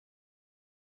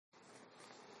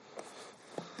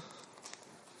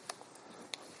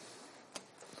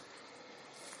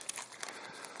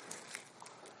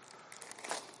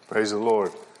Praise the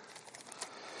Lord.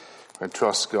 I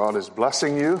trust God is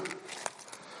blessing you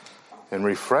and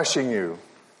refreshing you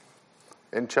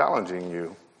and challenging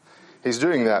you. He's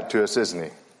doing that to us, isn't he?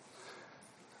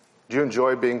 Do you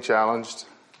enjoy being challenged?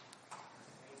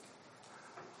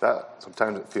 That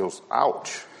sometimes it feels,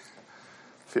 ouch.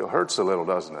 Hurts a little,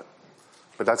 doesn't it?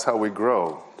 But that's how we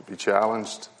grow, to be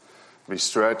challenged, be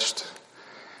stretched.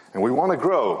 And we want to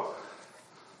grow.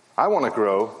 I want to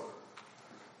grow.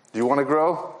 Do you want to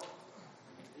grow?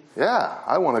 Yeah,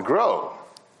 I want to grow.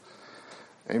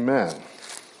 Amen.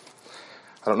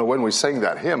 I don't know when we sang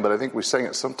that hymn, but I think we sang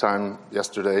it sometime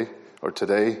yesterday or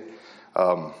today.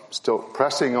 Still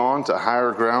pressing on to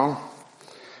higher ground.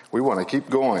 We want to keep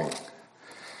going.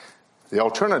 The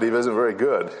alternative isn't very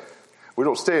good. We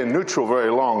don't stay in neutral very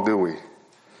long, do we?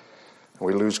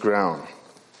 We lose ground.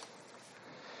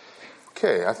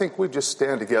 Okay, I think we just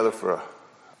stand together for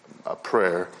a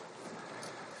prayer.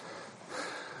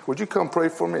 Would you come pray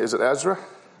for me? Is it Ezra?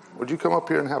 Would you come up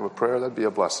here and have a prayer? That'd be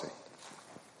a blessing.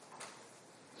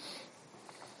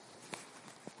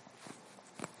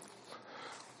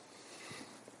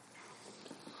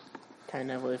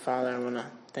 Kind Heavenly Father, I want to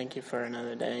thank you for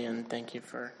another day and thank you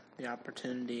for the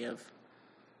opportunity of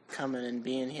coming and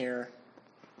being here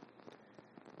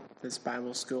at this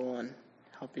Bible school and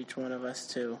help each one of us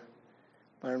to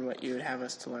learn what you would have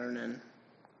us to learn and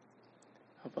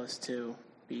help us to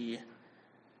be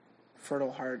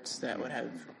fertile hearts that would have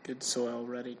good soil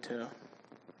ready to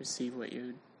receive what you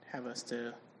would have us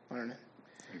to learn.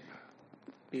 Amen.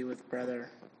 Be with Brother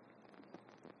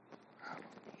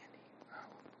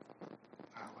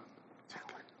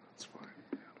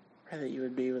Pray that you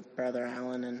would be with Brother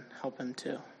Alan and help him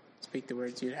to speak the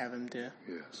words you'd have him to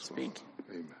speak.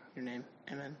 Lord. Amen. Your name.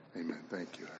 Amen. Amen.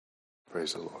 Thank you.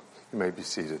 Praise the Lord. You may be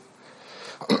seated.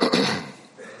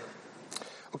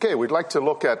 Okay, we'd like to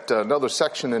look at another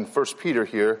section in 1 Peter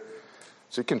here.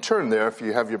 So you can turn there if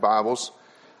you have your Bibles,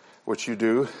 which you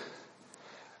do.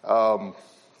 1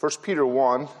 Peter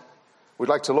 1, we'd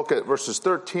like to look at verses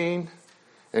 13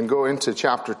 and go into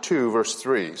chapter 2, verse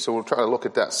 3. So we'll try to look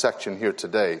at that section here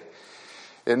today.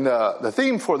 And the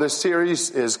theme for this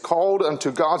series is Called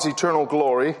Unto God's Eternal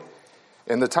Glory.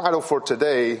 And the title for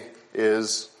today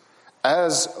is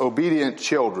As Obedient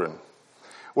Children.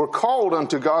 We're called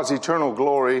unto God's eternal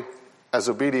glory as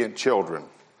obedient children,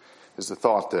 is the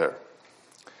thought there.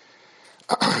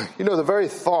 You know, the very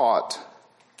thought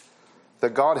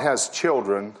that God has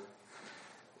children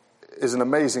is an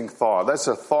amazing thought. That's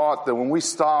a thought that when we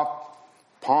stop,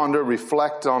 ponder,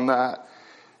 reflect on that,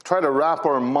 try to wrap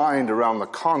our mind around the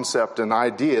concept and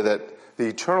idea that the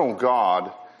eternal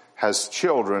God has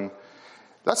children,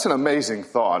 that's an amazing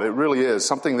thought. It really is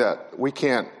something that we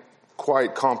can't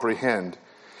quite comprehend.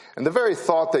 And the very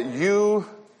thought that you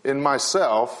and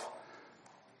myself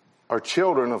are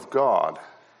children of God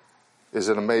is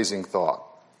an amazing thought.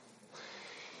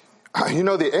 You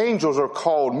know, the angels are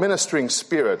called ministering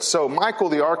spirits. So Michael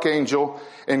the archangel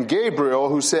and Gabriel,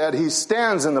 who said he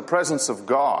stands in the presence of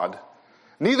God,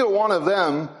 neither one of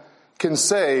them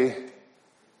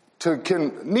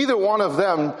neither one of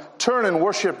them turn and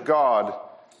worship God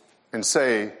and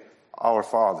say, Our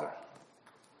Father.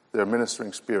 They're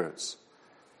ministering spirits.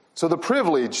 So the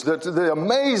privilege, the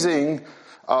amazing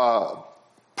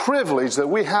privilege that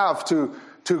we have to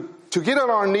get on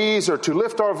our knees or to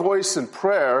lift our voice in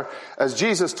prayer as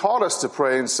Jesus taught us to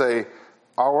pray and say,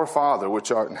 Our Father,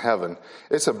 which art in heaven.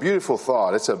 It's a beautiful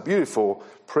thought. It's a beautiful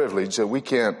privilege that we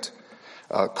can't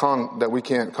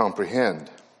comprehend.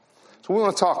 So we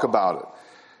want to talk about it.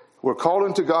 We're called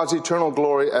into God's eternal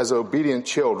glory as obedient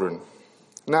children.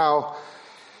 Now,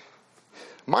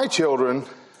 my children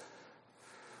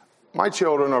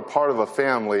are part of a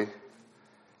family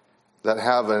that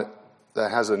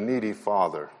has a needy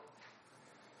father.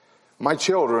 My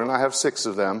children, I have 6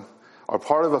 of them, are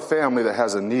part of a family that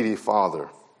has a needy father.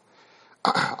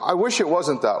 I wish it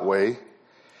wasn't that way.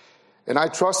 And I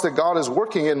trust that God is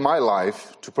working in my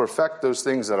life to perfect those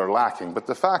things that are lacking. But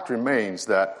the fact remains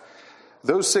that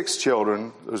those 6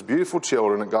 children, those beautiful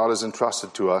children that God has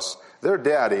entrusted to us, their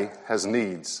daddy has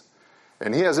needs.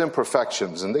 And he has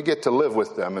imperfections, and they get to live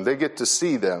with them, and they get to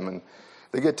see them, and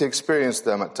they get to experience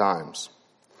them at times.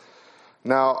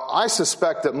 Now, I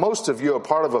suspect that most of you are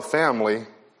part of a family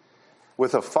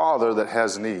with a father that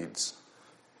has needs.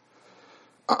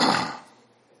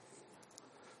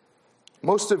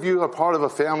 Most of you are part of a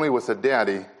family with a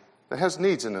daddy that has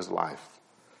needs in his life.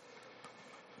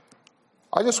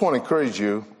 I just want to encourage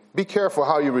you, be careful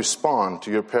how you respond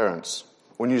to your parents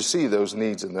when you see those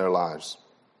needs in their lives.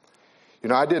 You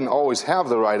know, I didn't always have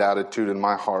the right attitude in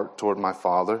my heart toward my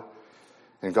father,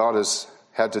 and God has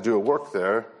had to do a work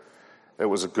there It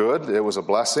was good, it was a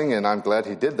blessing, and I'm glad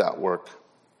he did that work.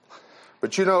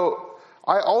 But you know,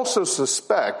 I also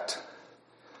suspect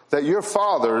that your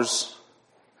fathers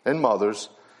and mothers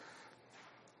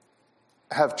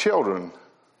have children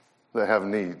that have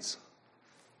needs.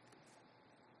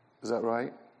 Is that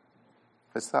right?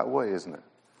 It's that way, isn't it?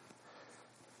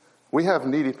 We have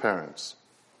needy parents,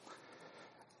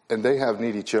 and they have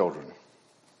needy children.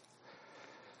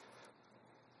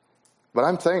 But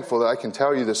I'm thankful that I can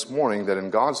tell you this morning that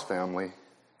in God's family,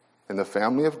 in the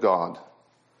family of God,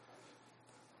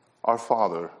 our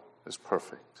Father is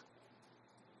perfect.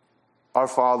 Our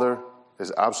Father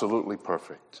is absolutely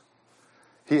perfect.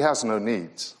 He has no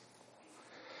needs.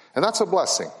 And that's a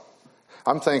blessing.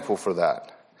 I'm thankful for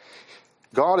that.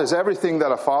 God is everything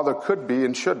that a father could be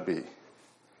and should be.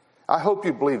 I hope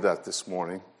you believe that this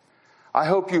morning. I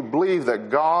hope you believe that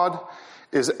God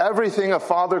is everything a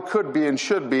father could be and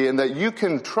should be, and that you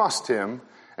can trust him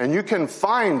and you can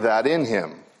find that in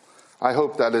him. I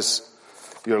hope that is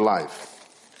your life.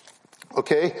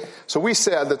 Okay, so we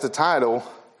said that the title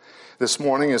this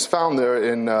morning is found there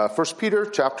in 1 Peter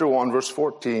chapter 1, verse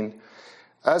 14,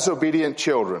 as obedient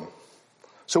children.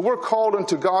 So we're called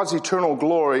into God's eternal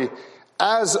glory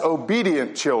as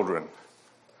obedient children.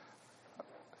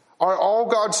 Are all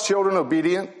God's children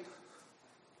obedient?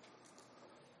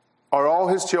 Are all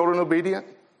his children obedient?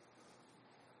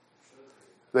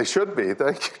 They should be.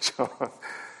 Thank you, John.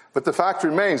 But the fact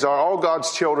remains, are all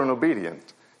God's children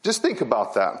obedient? Just think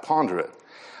about that and ponder it.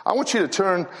 I want you to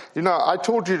turn, I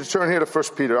told you to turn here to 1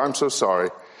 Peter. I'm so sorry.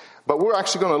 But we're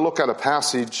actually going to look at a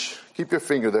passage. Keep your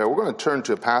finger there. We're going to turn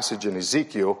to a passage in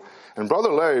Ezekiel. And Brother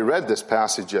Larry read this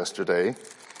passage yesterday.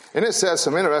 And it says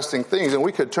some interesting things. And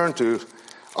we could turn to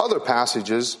other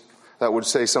passages that would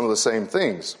say some of the same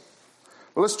things.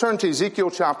 But let's turn to Ezekiel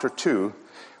chapter 2.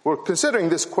 We're considering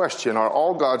this question, are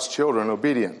all God's children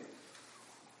obedient?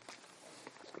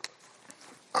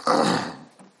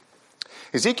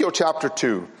 Ezekiel chapter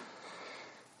 2.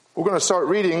 We're going to start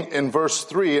reading in verse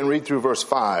 3 and read through verse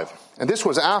 5. And this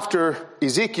was after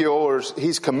Ezekiel, or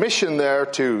he's commissioned there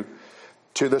to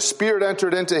the Spirit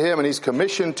entered into him, and he's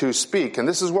commissioned to speak. And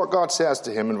this is what God says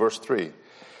to him in verse 3.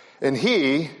 And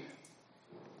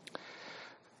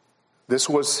this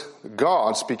was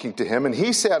God speaking to him, and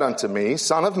he said unto me,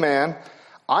 Son of man,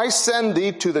 I send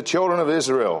thee to the children of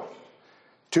Israel,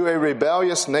 to a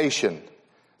rebellious nation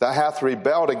that hath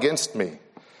rebelled against me.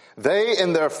 They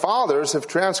and their fathers have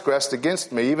transgressed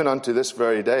against me even unto this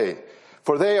very day.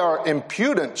 For they are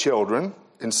impudent children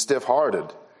and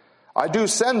stiff-hearted. I do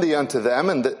send thee unto them,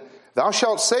 and thou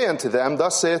shalt say unto them,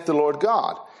 Thus saith the Lord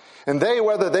God. And they,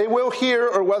 whether they will hear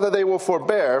or whether they will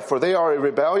forbear, for they are a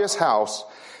rebellious house,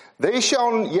 yet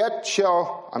shall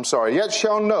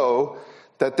know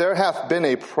that there hath been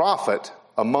a prophet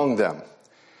among them.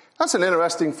 That's an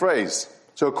interesting phrase.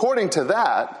 So according to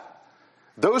that,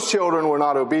 those children were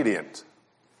not obedient.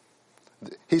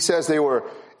 He says they were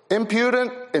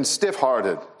impudent and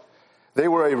stiff-hearted. They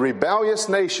were a rebellious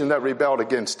nation that rebelled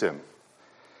against him.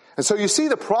 And so you see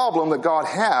the problem that God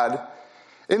had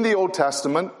in the Old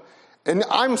Testament. And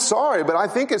I'm sorry, but I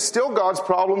think it's still God's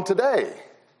problem today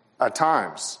at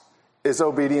times, is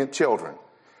obedient children.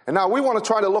 And now we want to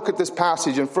try to look at this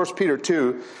passage in 1 Peter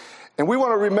 2, and we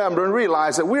want to remember and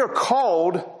realize that we are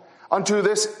called unto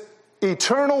this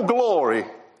eternal glory.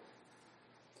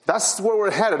 That's where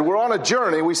we're headed. We're on a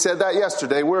journey. We said that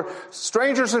yesterday. We're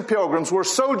strangers and pilgrims. We're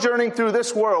sojourning through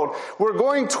this world. We're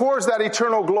going towards that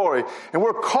eternal glory, and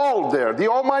we're called there. The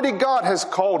Almighty God has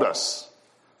called us.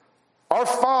 Our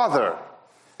Father.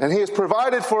 And he has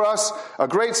provided for us a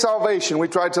great salvation we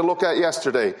tried to look at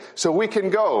yesterday. So we can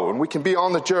go and we can be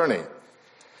on the journey.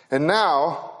 And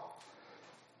now,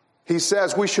 he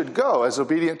says we should go as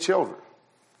obedient children.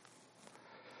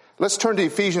 Let's turn to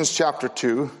Ephesians chapter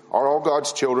 2. Are all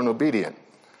God's children obedient?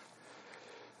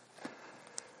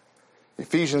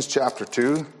 Ephesians chapter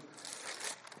 2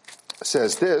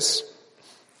 says this.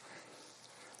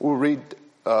 We'll read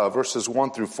verses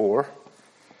 1 through 4.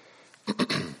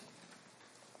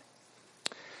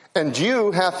 And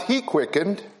you hath he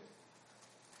quickened.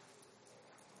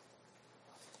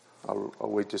 I'll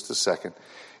wait just a second.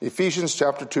 Ephesians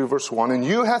chapter 2 verse 1. And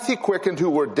you hath he quickened who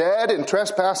were dead in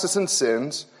trespasses and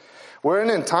sins, wherein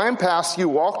in time past you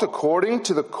walked according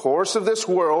to the course of this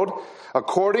world,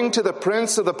 according to the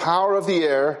prince of the power of the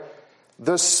air,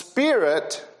 the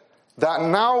spirit that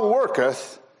now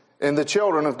worketh in the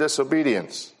children of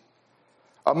disobedience,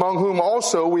 among whom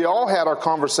also we all had our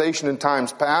conversation in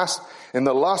times past, in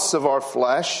the lusts of our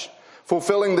flesh,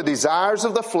 fulfilling the desires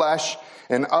of the flesh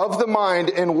and of the mind,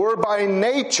 and were by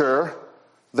nature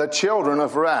the children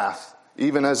of wrath,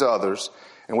 even as others.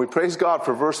 And we praise God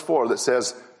for verse 4 that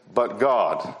says, but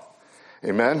God.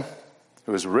 Amen?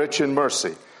 Who is rich in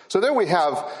mercy. So there we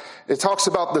have, it talks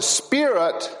about the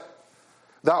Spirit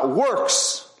that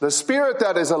works, the Spirit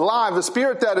that is alive, the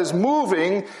Spirit that is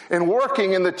moving and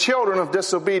working in the children of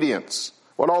disobedience.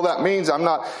 What all that means, I'm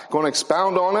not going to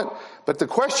expound on it, but the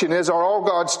question is, are all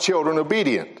God's children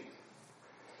obedient?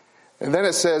 And then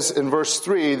it says in verse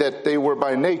 3 that they were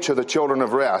by nature the children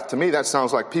of wrath. To me, that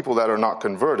sounds like people that are not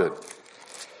converted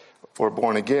or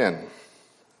born again.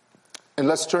 And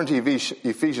let's turn to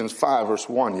Ephesians 5, verse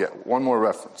 1 yet. One more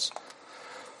reference.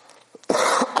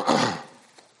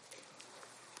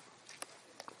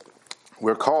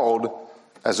 We're called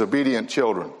as obedient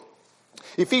children.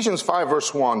 Ephesians 5,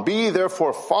 verse 1, be ye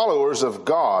therefore followers of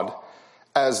God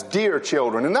as dear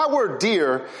children. And that word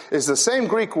dear is the same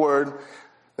Greek word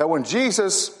that when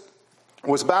Jesus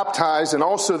was baptized and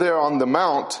also there on the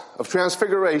Mount of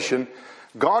Transfiguration,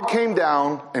 God came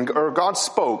down or God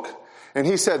spoke and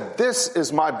he said, this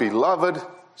is my beloved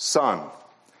Son.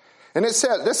 And it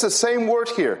said, this is the same word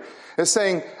here. It's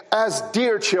saying, as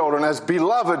dear children, as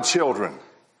beloved children,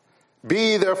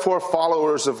 be therefore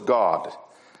followers of God.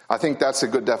 I think that's a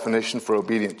good definition for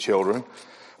obedient children.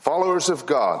 Followers of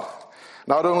God.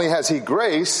 Not only has he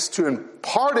grace to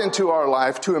impart into our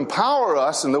life, to empower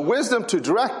us and the wisdom to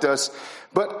direct us,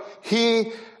 but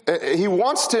he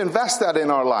wants to invest that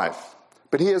in our life.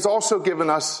 But he has also given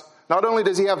us, not only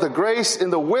does he have the grace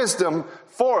and the wisdom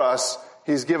for us,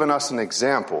 he's given us an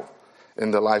example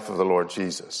in the life of the Lord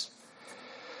Jesus.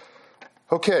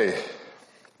 Okay.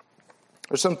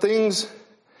 There's some things,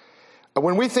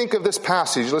 when we think of this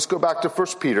passage, let's go back to 1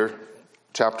 Peter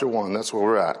chapter 1. That's where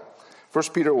we're at. 1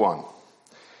 Peter 1.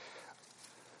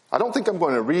 I don't think I'm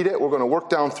going to read it. We're going to work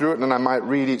down through it, and then I might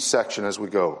read each section as we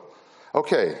go.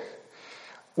 Okay.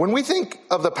 When we think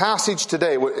of the passage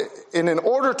today, in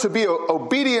order to be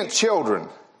obedient children,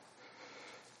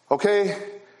 okay,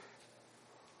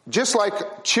 just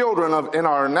like children in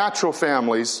our natural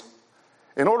families,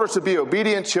 in order to be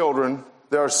obedient children,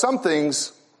 there are some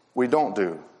things we don't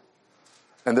do.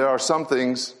 And there are some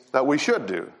things that we should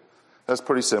do. That's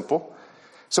pretty simple.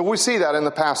 So we see that in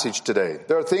the passage today.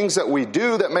 There are things that we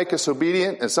do that make us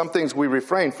obedient, and some things we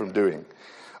refrain from doing.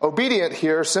 Obedient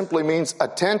here simply means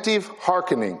attentive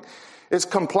hearkening. It's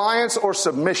compliance or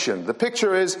submission. The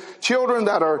picture is children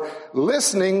that are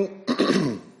listening,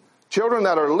 children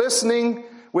that are listening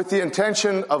with the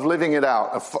intention of living it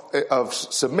out, of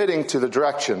submitting to the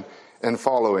direction and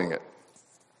following it.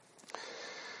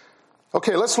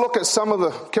 Okay, let's look at some of the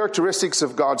characteristics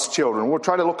of God's children. We'll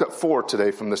try to look at 4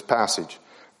 today from this passage.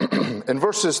 In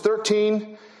verses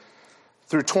 13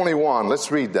 through 21,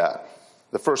 let's read that.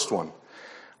 The first one.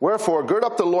 Wherefore, gird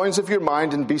up the loins of your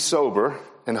mind and be sober,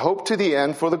 and hope to the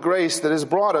end for the grace that is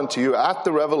brought unto you at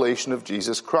the revelation of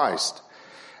Jesus Christ.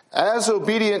 As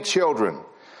obedient children,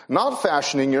 not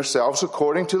fashioning yourselves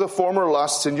according to the former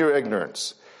lusts in your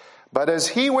ignorance. But as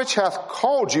he which hath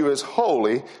called you is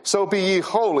holy, so be ye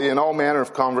holy in all manner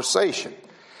of conversation.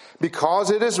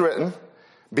 Because it is written,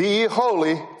 be ye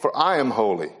holy, for I am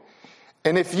holy.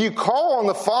 And if you call on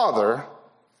the Father,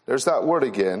 there's that word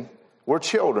again, we're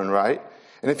children, right?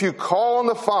 And if you call on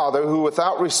the Father, who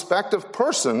without respect of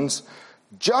persons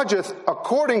judgeth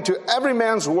according to every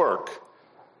man's work.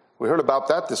 We heard about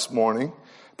that this morning.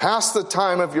 Pass the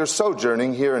time of your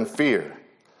sojourning here in fear.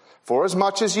 For as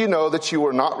much as you know that you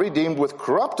were not redeemed with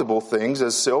corruptible things,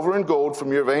 as silver and gold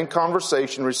from your vain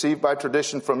conversation received by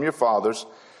tradition from your fathers,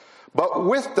 but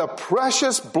with the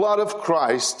precious blood of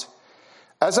Christ,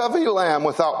 as of a lamb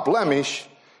without blemish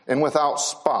and without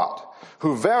spot,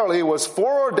 who verily was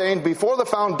foreordained before the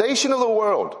foundation of the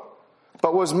world,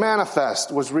 but was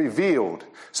manifest, was revealed.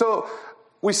 So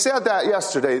we said that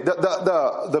yesterday.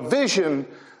 The vision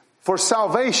for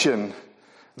salvation,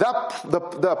 that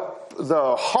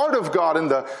the heart of God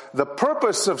and the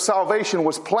purpose of salvation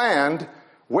was planned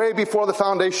way before the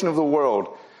foundation of the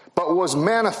world, but was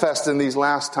manifest in these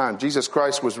last times. Jesus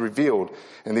Christ was revealed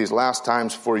in these last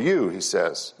times for you, he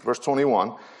says. Verse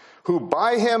 21, who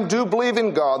by him do believe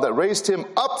in God, that raised him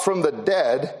up from the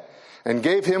dead and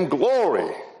gave him glory,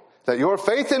 that your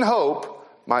faith and hope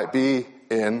might be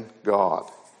in God.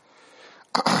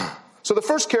 So the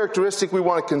first characteristic we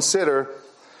want to consider,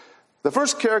 the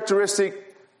first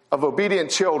characteristic of obedient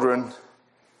children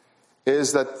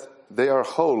is that they are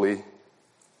holy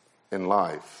in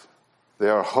life. They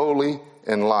are holy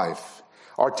in life.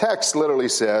 Our text literally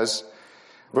says,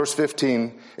 verse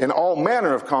 15, in all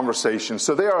manner of conversation.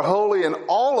 So they are holy in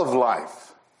all of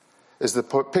life, is the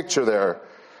picture there.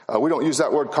 We don't use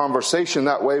that word conversation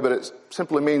that way, but it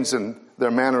simply means in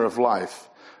their manner of life.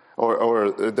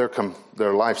 or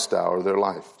their lifestyle or their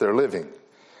life, their living.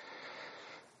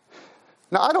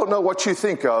 Now, I don't know what you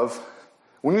think of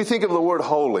when you think of the word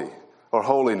holy or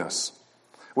holiness.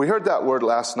 We heard that word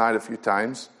last night a few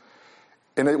times,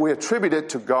 and we attribute it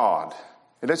to God.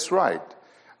 And it's right.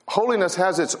 Holiness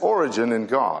has its origin in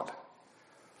God.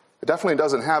 It definitely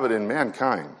doesn't have it in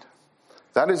mankind.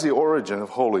 That is the origin of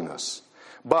holiness.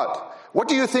 But what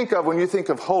do you think of when you think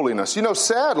of holiness? You know,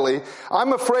 sadly,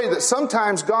 I'm afraid that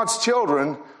sometimes God's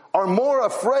children are more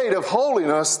afraid of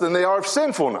holiness than they are of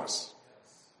sinfulness.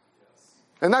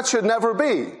 And that should never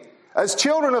be. As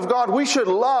children of God, we should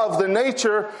love the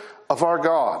nature of our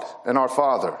God and our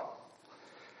Father.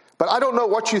 But I don't know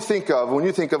what you think of when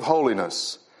you think of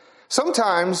holiness.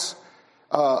 Sometimes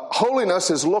holiness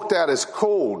is looked at as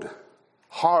cold,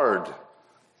 hard,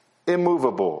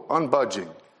 immovable, unbudging,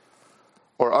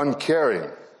 or uncaring.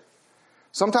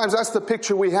 Sometimes that's the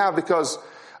picture we have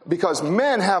because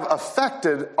men have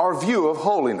affected our view of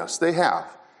holiness. They have.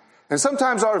 And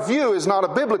sometimes our view is not a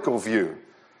biblical view.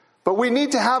 But we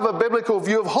need to have a biblical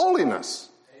view of holiness.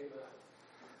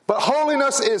 But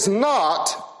holiness is not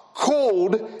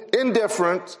cold,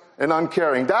 indifferent, and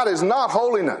uncaring. That is not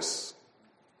holiness.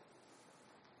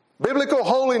 Biblical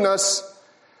holiness,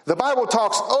 the Bible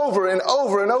talks over and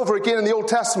over and over again in the Old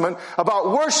Testament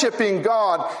about worshiping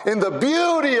God in the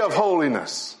beauty of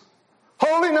holiness.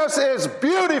 Holiness is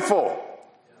beautiful.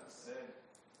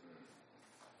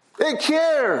 It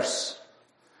cares.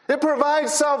 It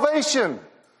provides salvation.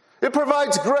 It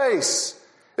provides grace.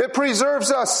 It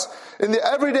preserves us in the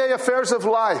everyday affairs of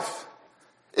life.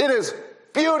 It is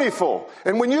beautiful.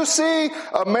 And when you see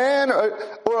a man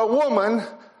or a woman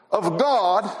of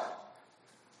God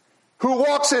who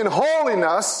walks in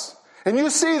holiness, and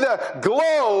you see the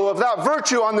glow of that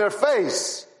virtue on their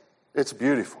face, it's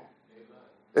beautiful.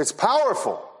 It's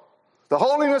powerful. The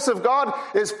holiness of God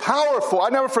is powerful. I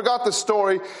never forgot the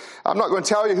story. I'm not going to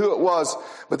tell you who it was,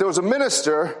 but there was a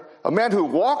minister, a man who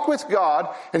walked with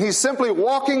God, and he's simply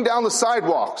walking down the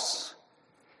sidewalks.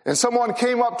 And someone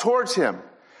came up towards him.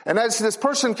 And as this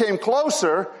person came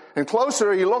closer and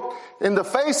closer, he looked in the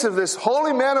face of this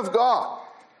holy man of God.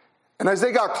 And as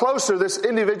they got closer, this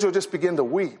individual just began to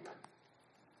weep.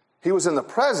 He was in the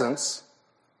presence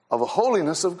of a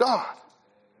holiness of God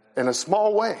in a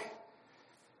small way.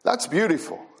 That's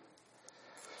beautiful.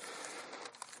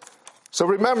 So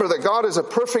remember that God is a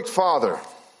perfect Father.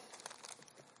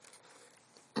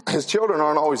 His children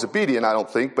aren't always obedient, I don't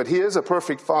think, but He is a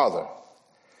perfect Father.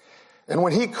 And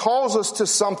when He calls us to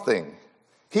something,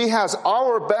 He has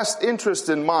our best interest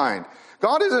in mind.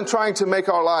 God isn't trying to make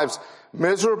our lives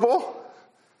miserable.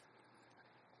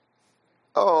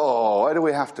 Oh, why do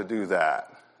we have to do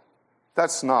that?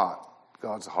 That's not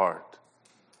God's heart.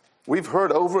 We've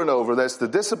heard over and over that's the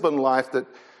disciplined life that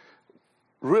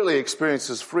really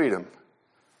experiences freedom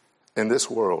in this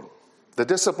world. The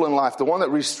disciplined life, the one that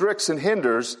restricts and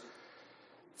hinders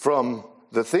from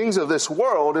the things of this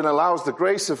world and allows the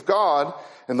grace of God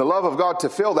and the love of God to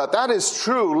fill that. That is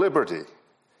true liberty.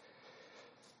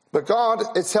 But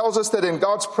God, it tells us that in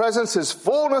God's presence is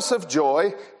fullness of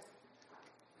joy,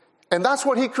 and that's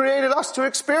what He created us to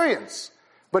experience.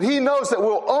 But He knows that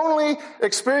we'll only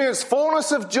experience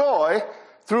fullness of joy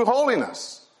through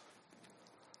holiness.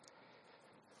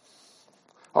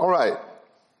 All right.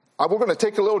 We're going to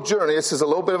take a little journey. This is a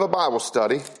little bit of a Bible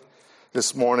study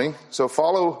this morning. So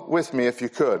follow with me if you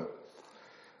could.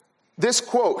 This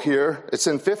quote here, it's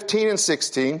in 15 and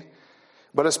 16,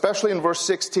 but especially in verse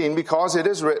 16, because it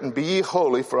is written, "Be ye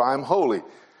holy, for I am holy."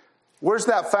 Where's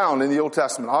that found in the Old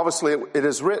Testament? Obviously, it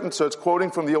is written, so it's quoting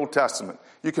from the Old Testament.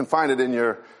 You can find it in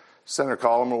your center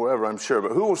column or wherever, I'm sure.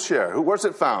 But who will share? Where's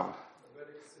it found?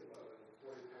 Leviticus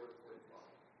 11,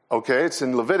 44-45. Okay, it's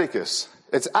in Leviticus.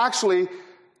 It's actually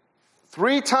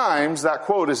 3 times that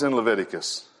quote is in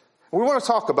Leviticus. We want to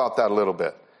talk about that a little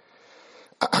bit.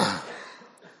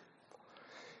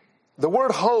 The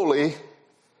word holy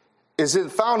is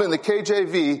found in the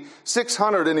KJV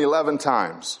 611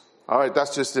 times. All right,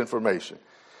 that's just information.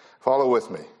 Follow with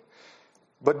me.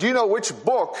 But do you know which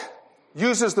book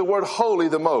uses the word holy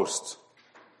the most?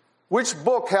 Which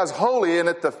book has holy in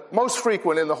it the most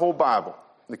frequent in the whole Bible,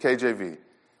 in the KJV?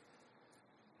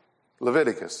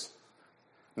 Leviticus.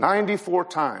 94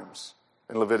 times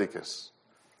in Leviticus.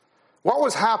 What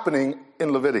was happening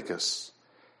in Leviticus?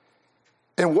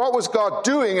 And what was God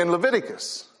doing in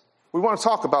Leviticus? We want to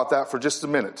talk about that for just a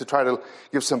minute to try to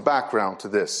give some background to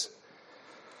this.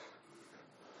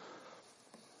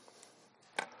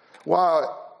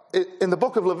 While in the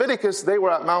book of Leviticus, they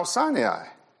were at Mount Sinai.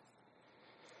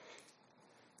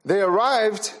 They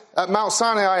arrived at Mount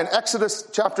Sinai in Exodus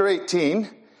chapter 18.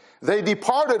 They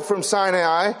departed from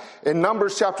Sinai in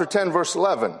Numbers chapter 10, verse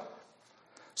 11.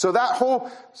 So that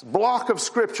whole block of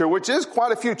Scripture, which is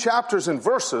quite a few chapters and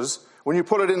verses, when you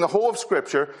put it in the whole of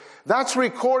Scripture, that's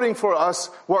recording for us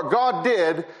what God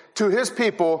did to his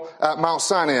people at Mount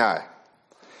Sinai.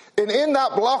 And in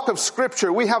that block of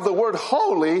Scripture, we have the word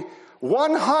holy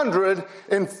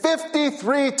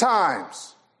 153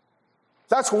 times.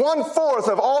 That's 1/4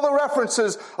 of all the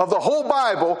references of the whole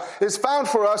Bible is found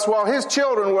for us while his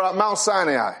children were at Mount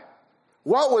Sinai.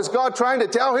 What was God trying to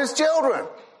tell his children?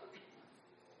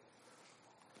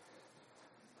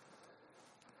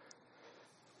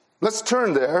 Let's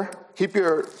turn there. Keep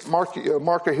your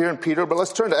marker here in Peter, but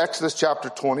let's turn to Exodus chapter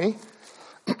 20.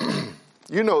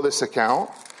 You know this account.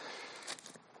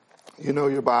 You know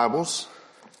your Bibles.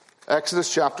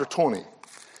 Exodus chapter 20.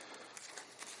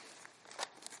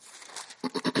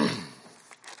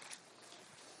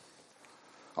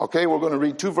 Okay, we're going to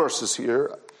read 2 verses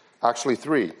here. Actually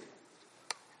 3.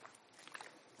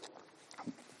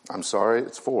 I'm sorry,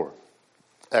 it's 4.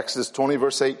 Exodus 20,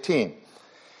 verse 18.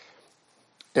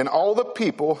 And all the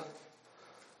people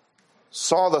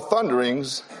saw the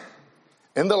thunderings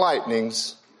and the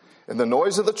lightnings and the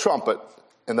noise of the trumpet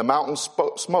and the mountain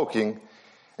smoking.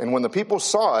 And when the people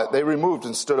saw it, they removed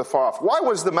and stood afar off. Why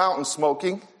was the mountain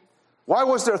smoking? Why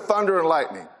was there thunder and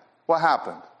lightning? What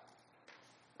happened?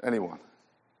 Anyone?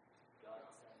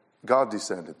 God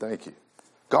descended. Thank you.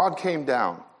 God came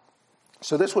down.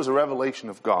 So this was a revelation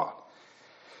of God.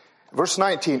 Verse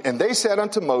 19, and they said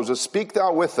unto Moses, speak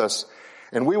thou with us,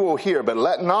 and we will hear, but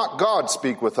let not God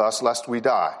speak with us, lest we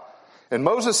die. And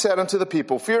Moses said unto the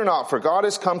people, fear not, for God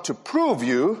is come to prove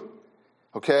you,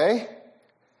 okay,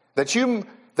 that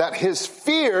his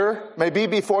fear may be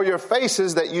before your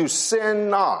faces, that you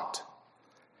sin not.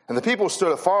 And the people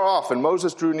stood afar off, and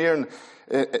Moses drew near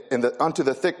unto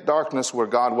the thick darkness where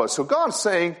God was. So God's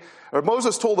saying, or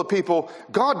Moses told the people,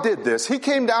 God did this. He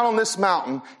came down on this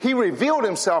mountain. He revealed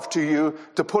himself to you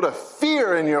to put a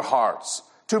fear in your hearts,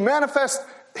 to manifest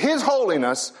his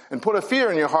holiness and put a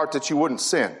fear in your heart that you wouldn't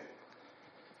sin.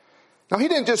 Now, he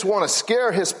didn't just want to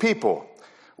scare his people.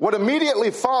 What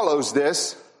immediately follows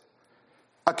this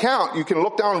account, you can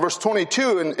look down in verse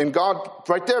 22, and God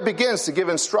right there begins to give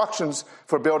instructions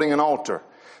for building an altar.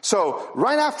 So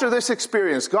right after this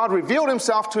experience, God revealed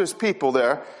himself to his people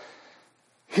there.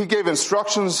 He gave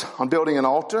instructions on building an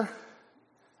altar,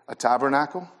 a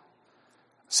tabernacle,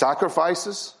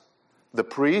 sacrifices, the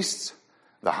priests,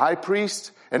 the high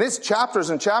priest, and it's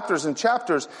chapters and chapters and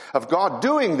chapters of God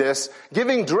doing this,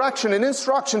 giving direction and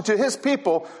instruction to his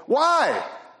people. Why?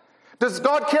 Does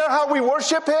God care how we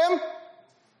worship him?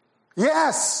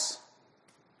 Yes.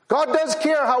 God does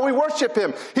care how we worship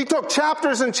him. He took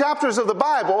chapters and chapters of the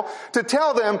Bible to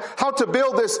tell them how to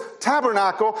build this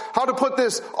tabernacle, how to put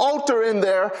this altar in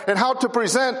there, and how to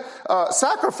present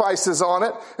sacrifices on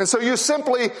it. And so you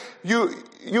simply,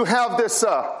 you have this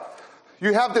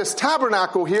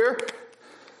tabernacle here.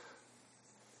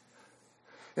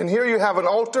 And here you have an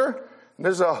altar.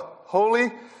 There's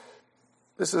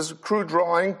this is a crude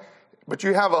drawing, but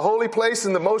you have a holy place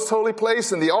and the most holy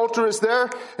place, and the altar is there,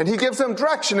 and he gives them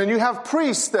direction, and you have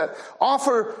priests that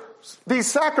offer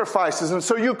these sacrifices. And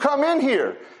so you come in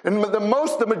here, and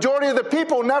the majority of the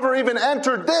people never even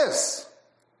entered this.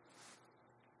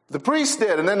 The priest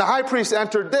did, and then the high priest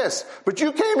entered this. But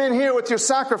you came in here with your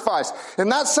sacrifice,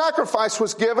 and that sacrifice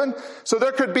was given so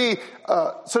there could be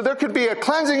a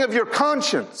cleansing of your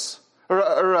conscience, or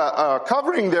a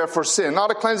covering there for sin,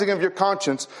 not a cleansing of your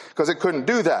conscience, because it couldn't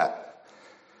do that.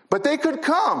 But they could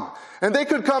come, and they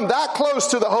could come that close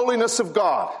to the holiness of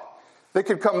God. They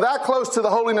could come that close to the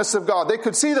holiness of God. They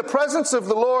could see the presence of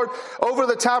the Lord over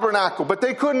the tabernacle, but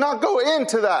they could not go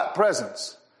into that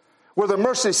presence where the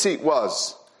mercy seat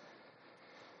was.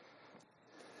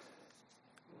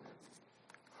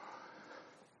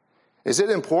 Is it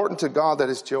important to God that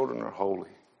his children are holy?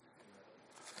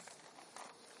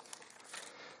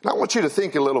 Now I want you to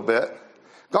think a little bit.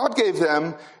 God gave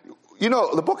them,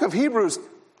 the book of Hebrews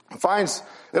finds,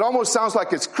 it almost sounds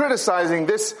like it's criticizing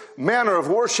this manner of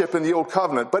worship in the old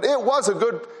covenant, but it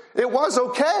was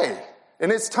okay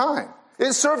in its time.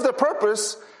 It served the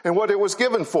purpose in what it was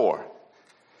given for.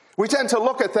 We tend to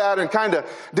look at that and kind of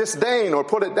disdain or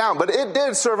put it down, but it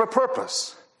did serve a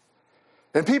purpose.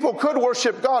 And people could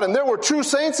worship God, and there were true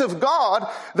saints of God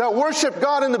that worshiped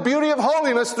God in the beauty of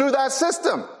holiness through that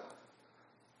system.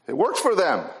 It worked for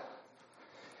them.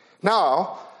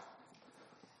 Now,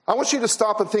 I want you to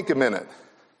stop and think a minute.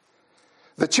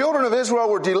 The children of Israel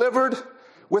were delivered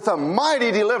with a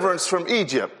mighty deliverance from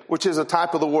Egypt, which is a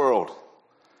type of the world.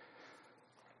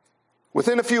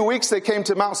 Within a few weeks, they came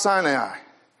to Mount Sinai.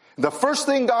 The first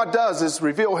thing God does is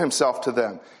reveal himself to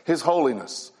them, his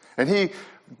holiness. And he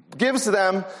gives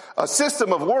them a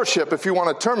system of worship, if you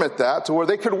want to term it that, to where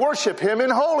they could worship him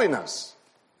in holiness.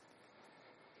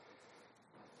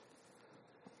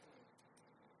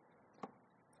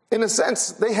 In a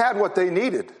sense, they had what they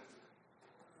needed.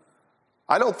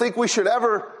 I don't think we should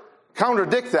ever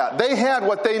contradict that. They had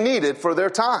what they needed for their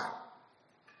time.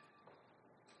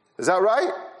 Is that right?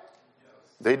 Yes.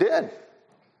 They did.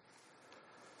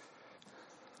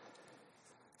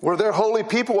 Were there holy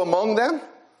people among them?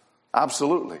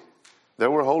 Absolutely. There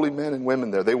were holy men and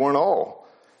women there. They weren't all,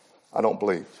 I don't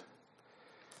believe.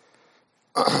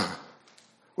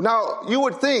 Now, you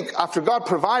would think after God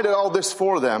provided all this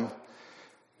for them,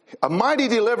 a mighty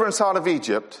deliverance out of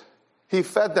Egypt, he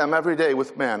fed them every day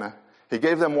with manna. He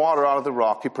gave them water out of the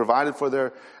rock. He provided for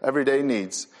their everyday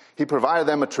needs. He provided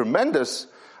them a tremendous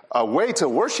way to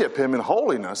worship him in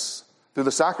holiness through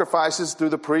the sacrifices, through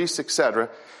the priests, etc.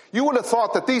 You would have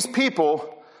thought that these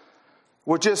people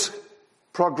would just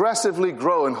progressively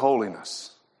grow in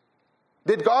holiness.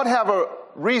 Did God have a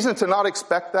reason to not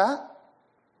expect that?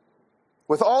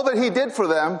 With all that he did for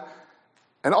them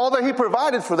and all that he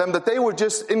provided for them, that they would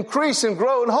just increase and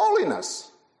grow in holiness.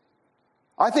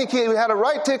 I think he had a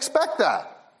right to expect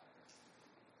that.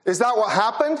 Is that what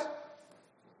happened?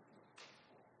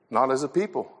 Not as a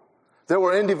people. There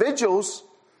were individuals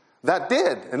that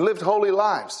did and lived holy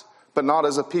lives, but not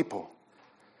as a people.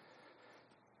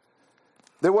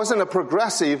 There wasn't a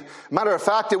progressive. Matter of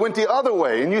fact, it went the other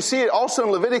way. And you see it also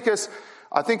in Leviticus,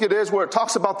 I think it is, where it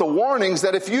talks about the warnings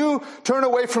that if you turn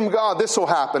away from God, this will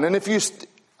happen. And if you,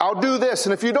 I'll do this.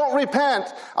 And if you don't repent,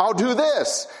 I'll do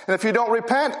this. And if you don't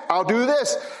repent, I'll do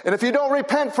this. And if you don't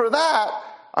repent for that,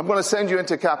 I'm going to send you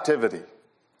into captivity.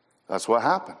 That's what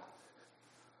happened.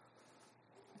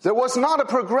 There was not a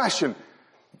progression.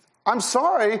 I'm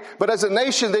sorry, but as a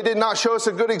nation, they did not show us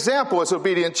a good example as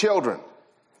obedient children.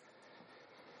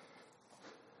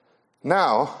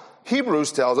 Now,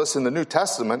 Hebrews tells us in the New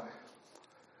Testament,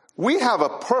 we have a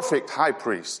perfect high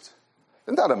priest.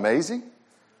 Isn't that amazing?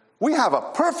 We have a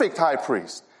perfect high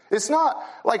priest. It's not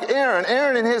like Aaron.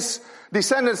 Aaron and his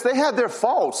descendants, they had their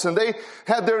faults and they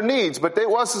had their needs, but it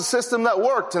was a system that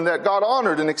worked and that God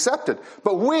honored and accepted.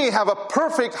 But we have a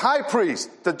perfect high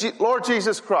priest, the Lord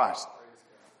Jesus Christ.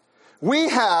 We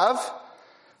have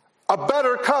a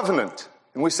better covenant.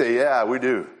 And we say, yeah, we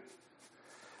do.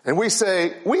 And we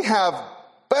say, we have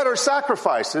better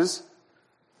sacrifices,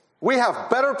 we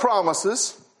have better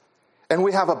promises, and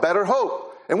we have a better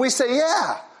hope. And we say,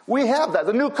 yeah, we have that.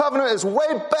 The new covenant is way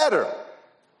better.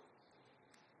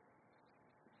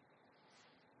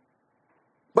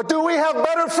 But do we have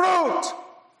better fruit?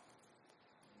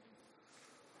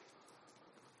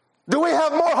 Do we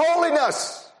have more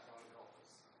holiness?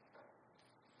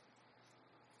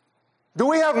 Do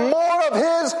we have more of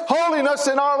his holiness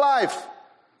in our life?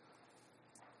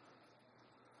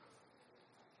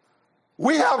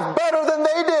 We have better than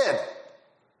they did.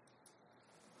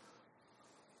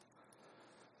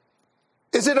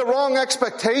 Is it a wrong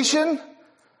expectation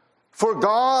for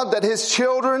God that his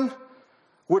children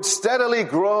would steadily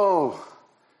grow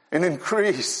and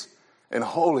increase in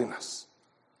holiness?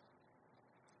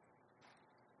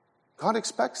 God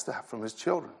expects that from his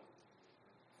children.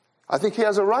 I think he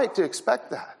has a right to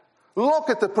expect that. Look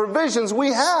at the provisions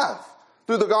we have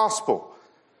through the gospel.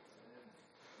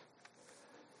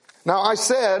 Now, I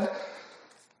said,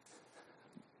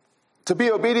 to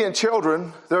be obedient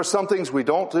children, there are some things we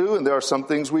don't do and there are some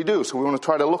things we do. So we want to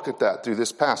try to look at that through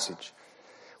this passage.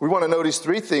 We want to notice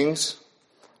three things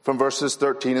from verses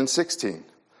 13 and 16.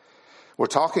 We're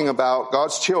talking about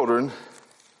God's children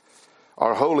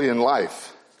are holy in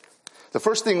life. The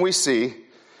first thing we see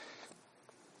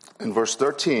in verse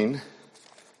 13,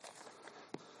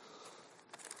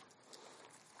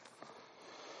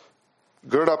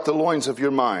 gird up the loins of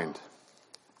your mind.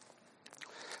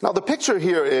 Now the picture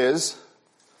here is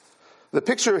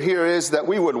that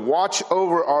we would watch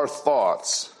over our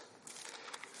thoughts.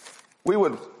 We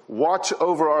would watch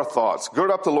over our thoughts.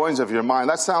 Gird up the loins of your mind.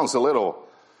 That sounds a little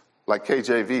like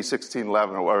KJV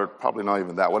 1611, or probably not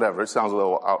even that, whatever. It sounds a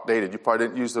little outdated. You probably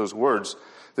didn't use those words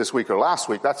this week or last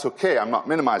week. That's okay. I'm not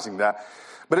minimizing that.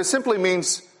 But it simply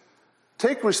means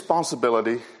take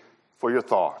responsibility for your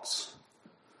thoughts.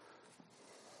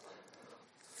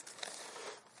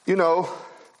 You know,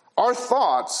 our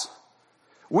thoughts,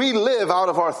 we live out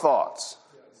of our thoughts.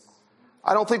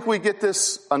 I don't think we get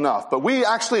this enough, but we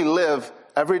actually live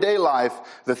everyday life.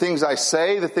 The things I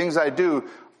say, the things I do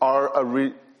are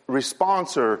a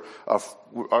response or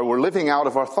we're living out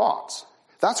of our thoughts.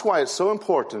 That's why it's so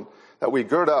important that we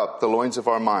gird up the loins of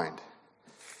our mind.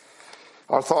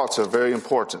 Our thoughts are very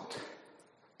important.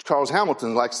 Charles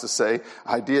Hamilton likes to say,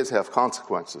 ideas have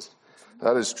consequences.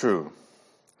 That is true.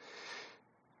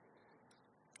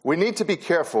 We need to be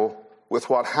careful with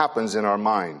what happens in our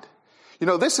mind. You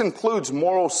know, this includes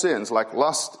moral sins like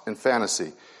lust and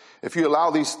fantasy. If you allow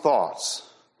these thoughts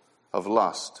of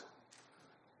lust,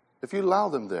 if you allow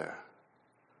them there,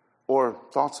 or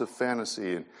thoughts of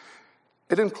fantasy,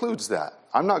 it includes that.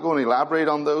 I'm not going to elaborate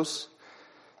on those,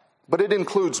 but it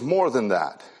includes more than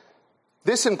that.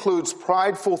 This includes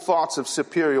prideful thoughts of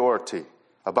superiority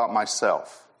about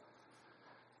myself.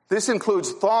 This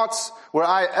includes thoughts where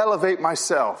I elevate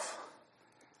myself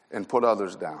and put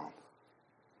others down.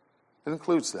 It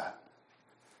includes that.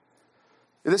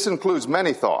 This includes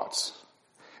many thoughts.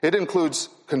 It includes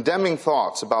condemning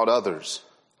thoughts about others.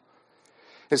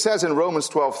 It says in Romans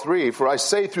 12:3, "For I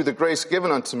say through the grace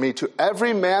given unto me, to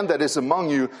every man that is among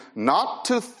you, not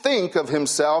to think of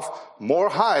himself more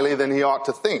highly than he ought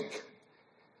to think,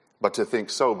 but to think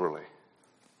soberly."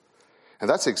 And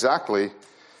that's exactly,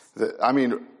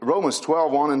 Romans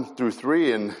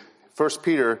 12:1-3 and 1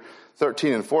 Peter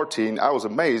 13 and 14, I was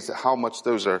amazed at how much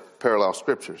those are parallel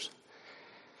scriptures.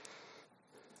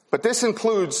 But this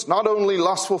includes not only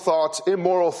lustful thoughts,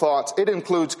 immoral thoughts, it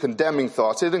includes condemning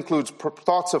thoughts. It includes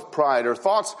thoughts of pride or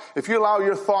thoughts, if you allow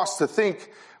your thoughts to think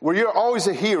where you're always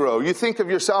a hero, you think of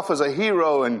yourself as a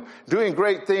hero and doing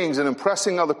great things and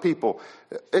impressing other people.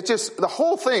 The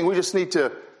whole thing, we just need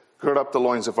to gird up the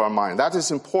loins of our mind. That is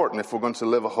important if we're going to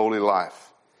live a holy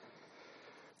life.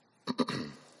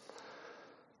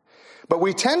 But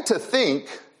we tend to think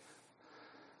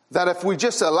that if we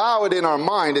just allow it in our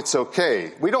mind, it's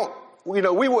okay.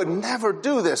 We would never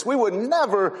do this. We would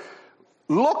never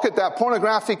look at that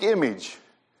pornographic image.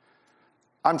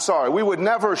 I'm sorry, we would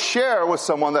never share with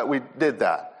someone that we did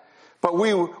that.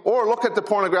 Or look at the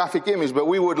pornographic image, but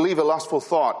we would leave a lustful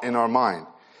thought in our mind.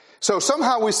 So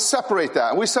somehow we separate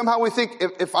that. We think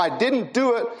if I didn't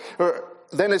do it,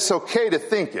 then it's okay to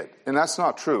think it. And that's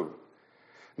not true.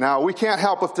 Now, we can't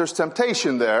help if there's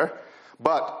temptation there,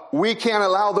 but we can't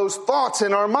allow those thoughts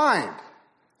in our mind.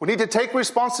 We need to take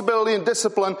responsibility and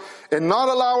discipline and not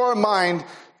allow our mind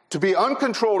to be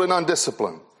uncontrolled and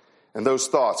undisciplined in those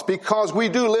thoughts, because we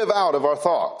do live out of our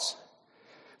thoughts.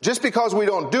 Just because we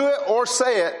don't do it or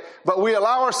say it, but we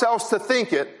allow ourselves to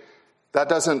think it, that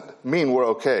doesn't mean we're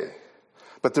okay.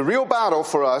 But the real battle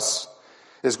for us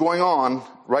is going on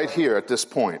right here at this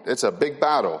point. It's a big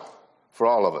battle for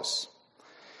all of us.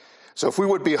 So if we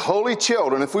would be holy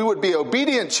children, if we would be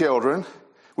obedient children,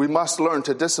 we must learn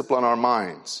to discipline our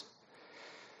minds.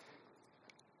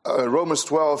 Romans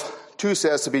 12:2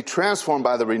 says to be transformed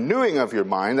by the renewing of your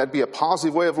mind. That'd be a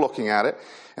positive way of looking at it.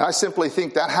 And I simply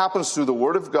think that happens through the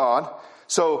Word of God.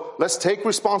 So let's take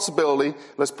responsibility.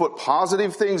 Let's put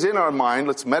positive things in our mind.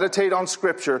 Let's meditate on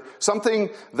Scripture. Something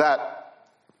that,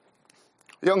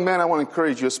 young men, I want to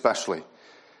encourage you especially.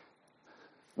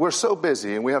 We're so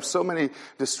busy and we have so many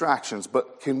distractions,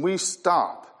 but can we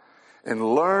stop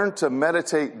and learn to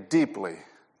meditate deeply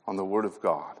on the Word of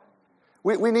God?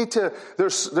 We need to,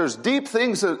 there's deep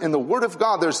things in the Word of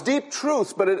God. There's deep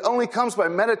truth, but it only comes by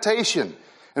meditation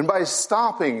and by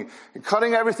stopping and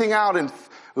cutting everything out and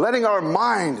letting our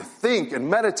mind think and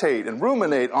meditate and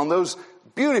ruminate on those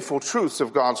beautiful truths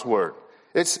of God's Word.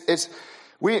 It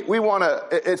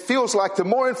feels like the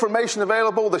more information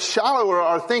available, the shallower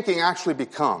our thinking actually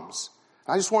becomes.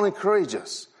 I just want to encourage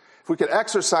us. If we could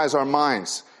exercise our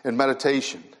minds in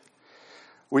meditation.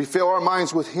 We fill our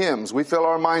minds with hymns. We fill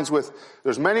our minds with,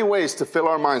 there's many ways to fill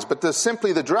our minds, but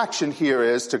simply the direction here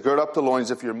is to gird up the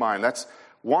loins of your mind. That's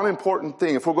one important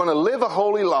thing. If we're going to live a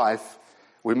holy life,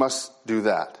 we must do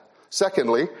that.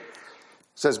 Secondly, it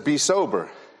says be sober.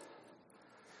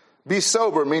 Be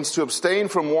sober means to abstain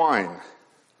from wine.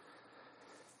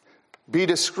 Be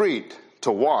discreet,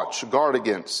 to watch, guard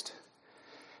against.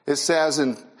 It says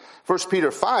in 1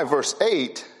 Peter 5, verse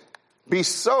 8, be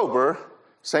sober,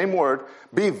 same word,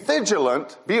 be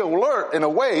vigilant, be alert and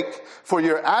awake, for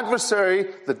your adversary,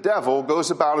 the devil,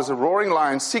 goes about as a roaring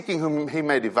lion, seeking whom he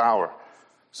may devour.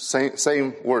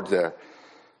 Same word there.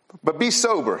 But be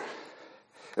sober.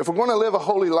 If we're going to live a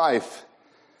holy life,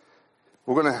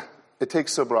 it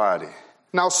takes sobriety.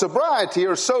 Now, sobriety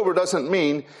or sober doesn't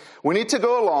mean we need to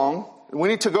go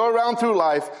around through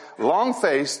life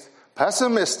long-faced,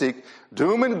 pessimistic,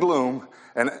 doom and gloom.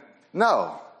 And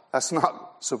no, that's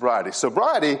not sobriety.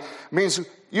 Sobriety means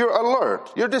you're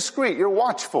alert, you're discreet, you're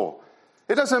watchful.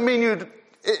 It doesn't mean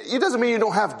you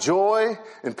don't have joy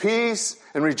and peace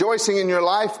and rejoicing in your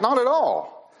life. Not at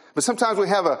all. But sometimes we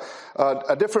have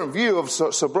a different view of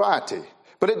sobriety.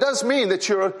 But it does mean that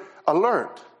you're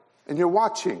alert and you're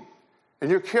watching and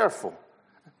you're careful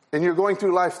And you're going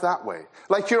through life that way.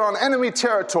 Like you're on enemy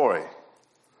territory.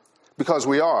 Because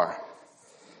we are.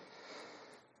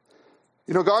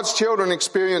 You know, God's children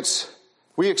experience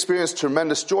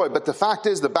tremendous joy. But the fact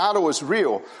is, the battle is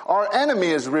real. Our enemy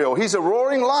is real. He's a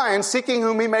roaring lion seeking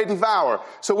whom he may devour.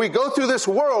 So we go through this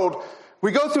world,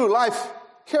 we go through life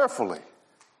carefully,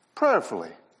 prayerfully,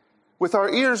 with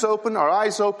our ears open, our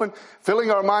eyes open,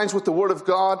 filling our minds with the Word of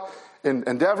God, and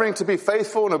endeavoring to be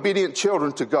faithful and obedient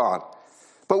children to God.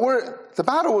 But the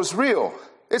battle is real.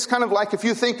 It's kind of like if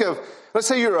you think of, let's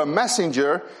say you're a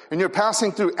messenger and you're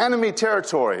passing through enemy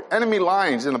territory, enemy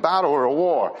lines in a battle or a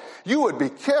war. You would be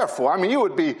careful. I mean, you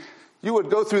would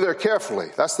go through there carefully.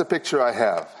 That's the picture I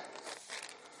have.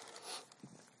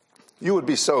 You would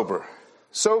be sober.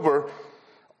 Sober,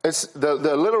 it's the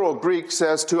literal Greek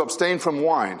says to abstain from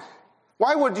wine.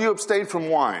 Why would you abstain from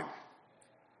wine?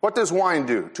 What does wine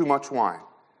do? Too much wine.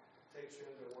 Takes you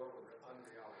into a world of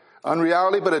unreality.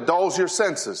 Unreality, but it dulls your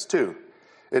senses too.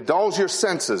 It dulls your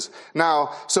senses.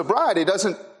 Now, sobriety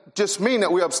doesn't just mean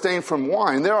that we abstain from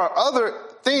wine. There are other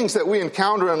things that we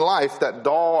encounter in life that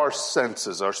dull our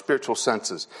senses, our spiritual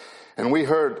senses. And we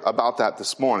heard about that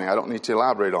this morning. I don't need to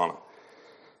elaborate on it.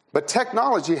 But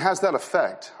technology has that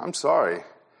effect. I'm sorry.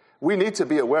 We need to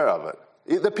be aware of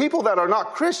it. The people that are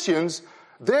not Christians,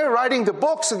 they're writing the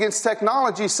books against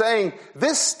technology saying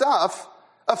this stuff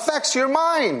affects your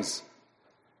minds.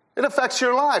 It affects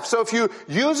your life. So if you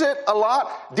use it a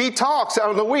lot, detox out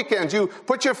on the weekends. You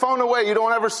put your phone away. You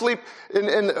don't ever sleep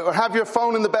or have your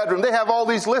phone in the bedroom. They have all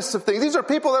these lists of things. These are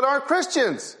people that aren't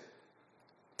Christians.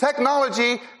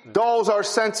 Technology dulls our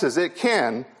senses. It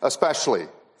can, especially.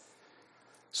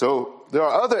 So there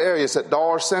are other areas that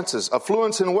dull our senses.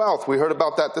 Affluence and wealth. We heard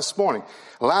about that this morning.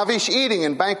 Lavish eating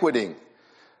and banqueting.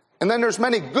 And then there's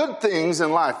many good things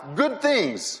in life. Good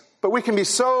things. But we can be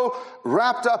so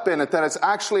wrapped up in it that it's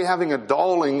actually having a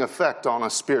dulling effect on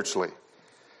us spiritually.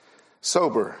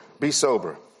 Sober. Be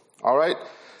sober. All right?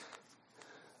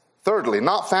 Thirdly,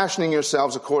 not fashioning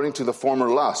yourselves according to the former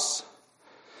lusts.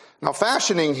 Now,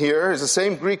 fashioning here is the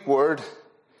same Greek word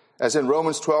as in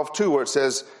Romans 12:2, where it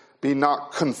says, be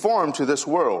not conformed to this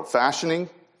world. Fashioning,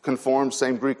 conformed,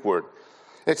 same Greek word.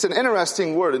 It's an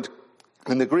interesting word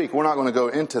in the Greek. We're not going to go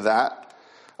into that.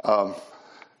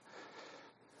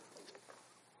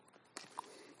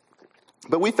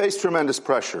 But we face tremendous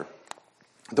pressure.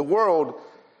 The world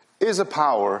is a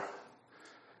power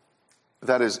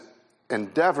that is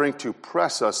endeavoring to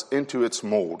press us into its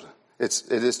mold. It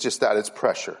is just that, it's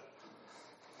pressure.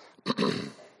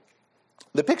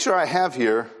 The picture I have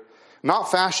here,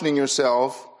 not fashioning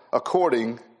yourself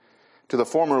according to the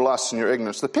former lusts in your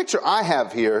ignorance. The picture I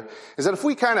have here is that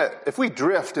if we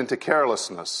drift into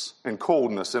carelessness and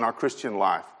coldness in our Christian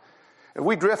life, if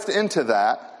we drift into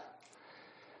that,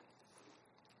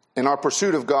 in our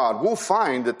pursuit of God, we'll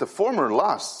find that the former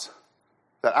lusts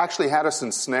that actually had us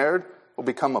ensnared will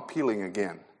become appealing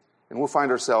again. And we'll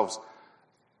find ourselves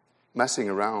messing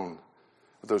around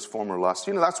with those former lusts.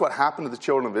 You know, that's what happened to the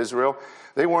children of Israel.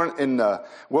 They weren't in the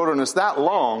wilderness that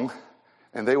long,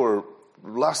 and they were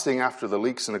lusting after the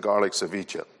leeks and the garlics of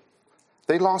Egypt.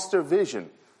 They lost their vision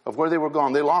of where they were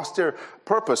going. They lost their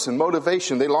purpose and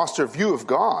motivation. They lost their view of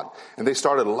God, and they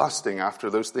started lusting after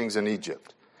those things in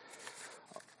Egypt.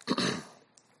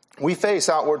 We face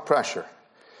outward pressure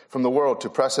from the world to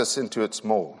press us into its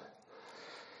mold.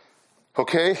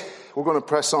 Okay, we're going to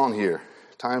press on here.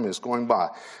 Time is going by.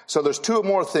 So there's two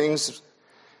more things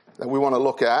that we want to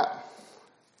look at.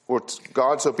 We're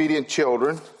God's obedient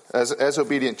children. As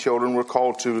obedient children, we're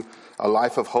called to a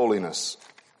life of holiness.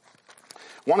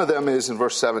 One of them is in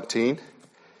verse 17.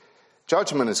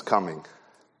 Judgment is coming.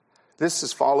 This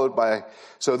is followed by,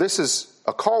 so this is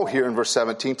a call here in verse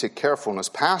 17 to carefulness.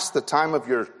 Past the time of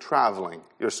your traveling,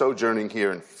 your sojourning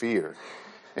here in fear.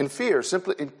 In fear,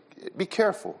 simply be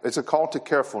careful. It's a call to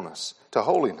carefulness, to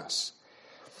holiness.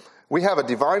 We have a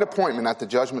divine appointment at the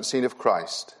judgment seat of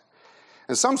Christ.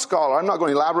 And some scholar, I'm not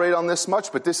going to elaborate on this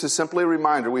much, but this is simply a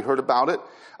reminder. We heard about it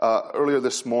earlier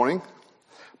this morning.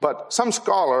 But some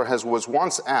scholar was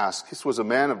once asked, this was a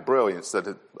man of brilliance,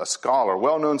 a scholar,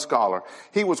 well-known scholar.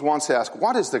 He was once asked,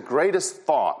 what is the greatest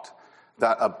thought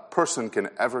that a person can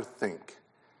ever think?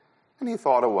 And he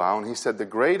thought a while, and he said, the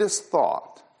greatest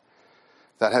thought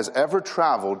that has ever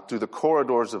traveled through the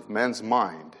corridors of men's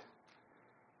mind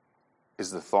is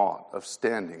the thought of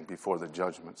standing before the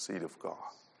judgment seat of God.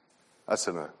 That's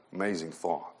an amazing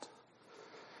thought.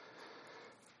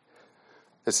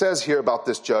 It says here about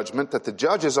this judgment that the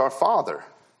judge is our Father.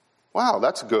 Wow,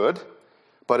 that's good.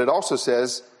 But it also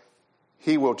says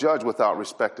he will judge without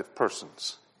respect of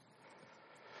persons.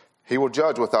 He will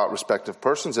judge without respect of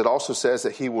persons. It also says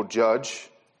that he will judge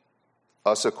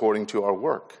us according to our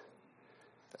work.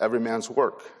 Every man's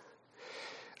work.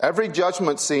 Every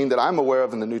judgment scene that I'm aware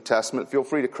of in the New Testament, feel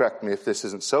free to correct me if this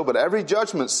isn't so, but every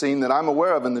judgment scene that I'm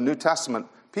aware of in the New Testament,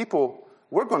 people,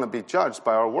 we're going to be judged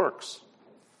by our works.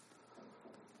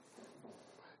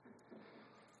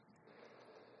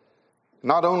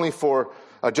 Not only for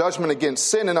a judgment against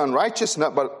sin and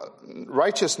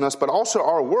unrighteousness, but also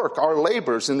our work, our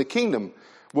labors in the kingdom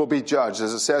will be judged.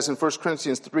 As it says in 1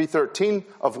 Corinthians 3:13,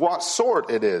 of what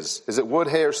sort it is. Is it wood,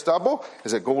 hay, or stubble?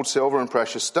 Is it gold, silver, and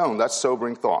precious stone? That's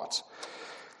sobering thoughts.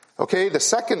 Okay, the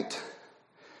second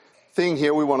thing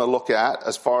here we want to look at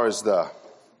as far as the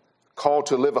call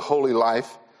to live a holy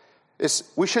life is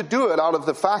we should do it out of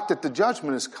the fact that the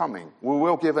judgment is coming. We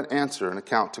will give an answer, an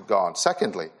account to God.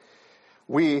 Secondly,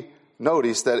 we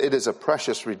notice that it is a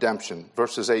precious redemption,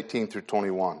 verses 18 through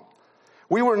 21.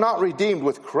 We were not redeemed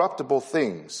with corruptible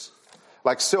things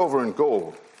like silver and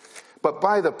gold, but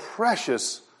by the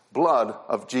precious blood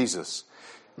of Jesus.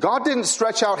 God didn't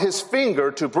stretch out his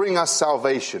finger to bring us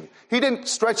salvation. He didn't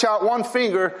stretch out one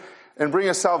finger and bring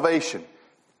us salvation.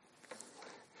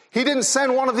 He didn't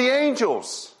send one of the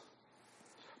angels,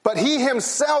 but he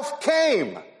himself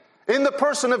came in the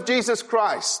person of Jesus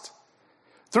Christ.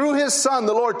 Through his Son,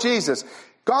 the Lord Jesus,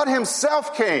 God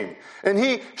himself came and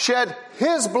he shed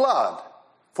his blood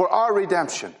for our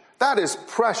redemption. That is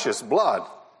precious blood.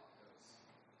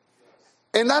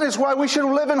 And that is why we should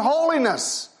live in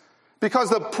holiness. Because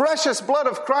the precious blood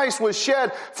of Christ was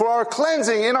shed for our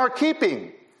cleansing and our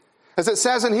keeping. As it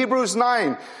says in Hebrews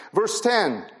 9, verse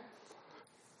 10.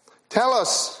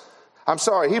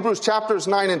 Hebrews chapters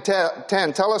 9 and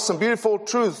 10 tell us some beautiful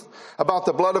truth about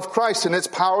the blood of Christ and its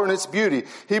power and its beauty.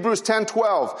 Hebrews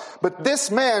 10:12. But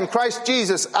this man, Christ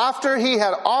Jesus, after he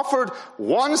had offered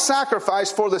one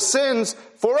sacrifice for the sins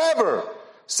forever,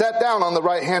 sat down on the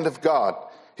right hand of God.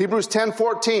 Hebrews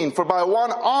 10:14. For by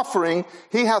one offering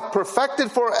he hath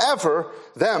perfected forever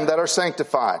them that are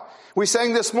sanctified. We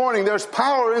sang this morning, there's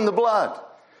power in the blood.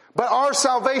 But our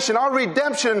salvation, our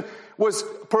redemption was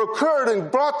procured and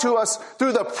brought to us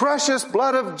through the precious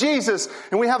blood of Jesus.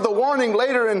 And we have the warning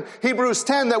later in Hebrews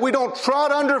 10 that we don't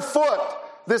trot underfoot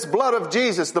this blood of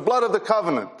Jesus, the blood of the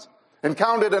covenant, and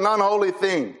count it an unholy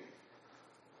thing.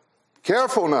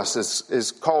 Carefulness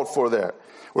is called for there.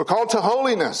 We're called to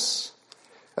holiness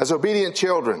as obedient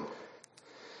children.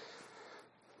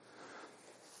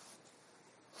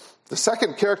 The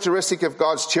second characteristic of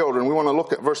God's children, we want to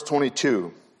look at verse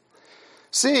 22.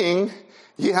 Seeing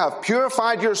ye have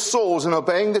purified your souls in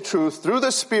obeying the truth through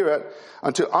the Spirit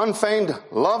unto unfeigned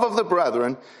love of the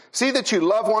brethren, see that you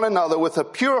love one another with a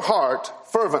pure heart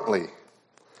fervently.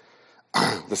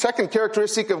 The second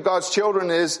characteristic of God's children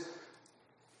is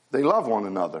they love one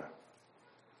another.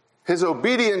 His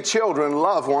obedient children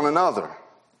love one another.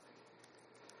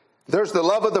 There's the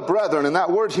love of the brethren, and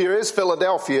that word here is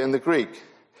Philadelphia in the Greek.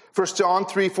 1 John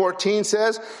 3:14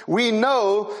 says, we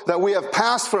know that we have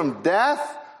passed from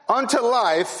death unto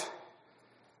life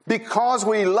because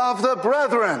we love the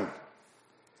brethren.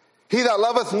 He that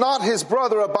loveth not his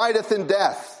brother abideth in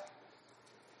death.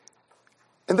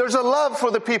 And there's a love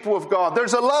for the people of God.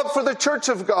 There's a love for the church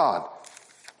of God.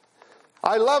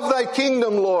 I love thy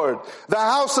kingdom, Lord, the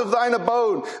house of thine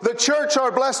abode, the church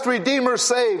our blessed Redeemer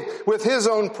saved with his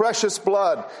own precious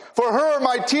blood. For her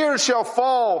my tears shall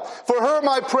fall, for her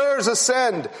my prayers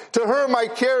ascend, to her my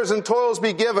cares and toils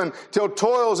be given, till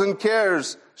toils and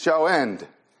cares shall end.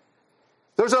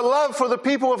 There's a love for the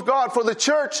people of God, for the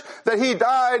church that he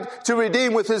died to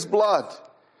redeem with his blood.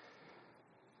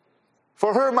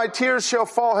 For her my tears shall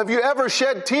fall. Have you ever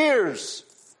shed tears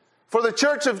for the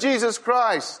church of Jesus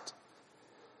Christ?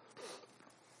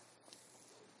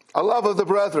 A love of the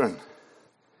brethren.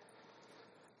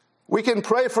 We can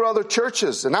pray for other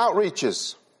churches and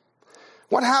outreaches.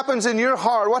 What happens in your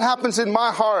heart? What happens in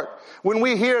my heart when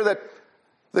we hear that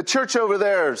the church over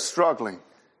there is struggling?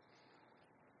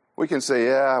 We can say,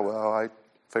 yeah, well, I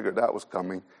figured that was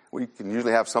coming. We can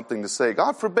usually have something to say.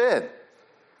 God forbid.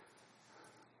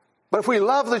 But if we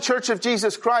love the church of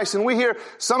Jesus Christ and we hear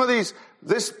some of this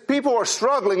people are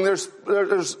struggling, there's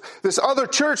this other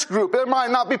church group. It might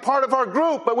not be part of our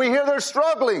group, but we hear they're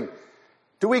struggling.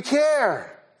 Do we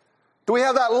care? Do we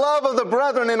have that love of the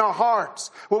brethren in our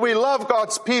hearts? Will we love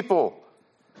God's people?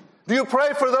 Do you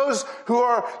pray for those who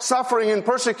are suffering in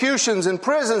persecutions, in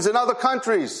prisons, in other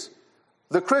countries?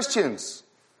 The Christians.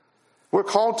 We're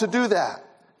called to do that,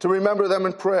 to remember them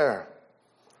in prayer.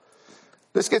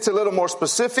 This gets a little more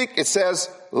specific. It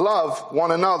says, love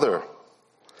one another.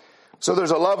 So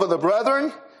there's a love of the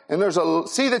brethren, and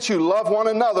see that you love one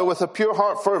another with a pure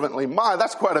heart fervently. My,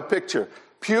 that's quite a picture.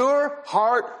 Pure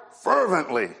heart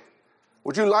fervently.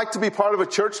 Would you like to be part of a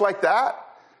church like that?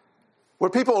 Where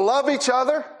people love each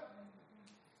other?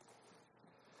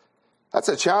 That's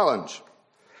a challenge.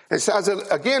 It says it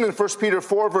again in 1 Peter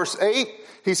 4 verse 8.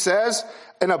 He says,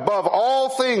 and above all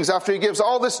things, after he gives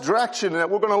all this direction that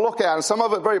we're going to look at, and some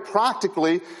of it very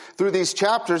practically through these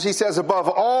chapters, he says, above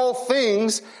all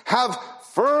things, have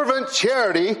fervent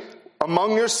charity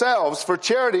among yourselves, for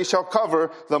charity shall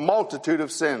cover the multitude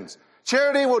of sins.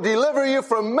 Charity will deliver you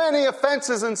from many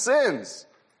offenses and sins.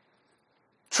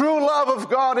 True love of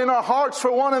God in our hearts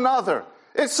for one another.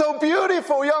 It's so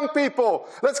beautiful, young people.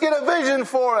 Let's get a vision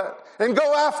for it and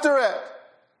go after it.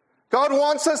 God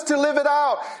wants us to live it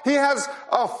out. He has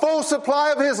a full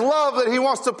supply of His love that He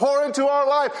wants to pour into our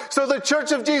life so the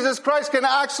Church of Jesus Christ can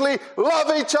actually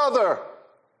love each other.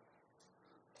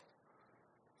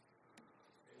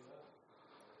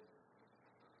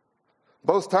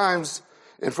 Both times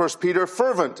in 1 Peter,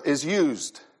 fervent is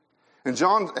used. And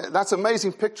John, that's an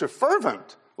amazing picture.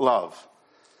 Fervent love.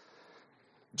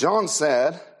 John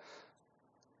said,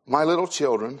 my little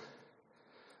children,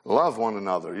 love one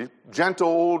another. Gentle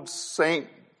old saint,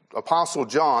 Apostle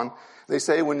John, they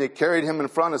say when they carried him in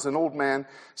front as an old man,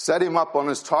 set him up on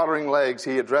his tottering legs,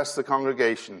 he addressed the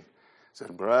congregation. He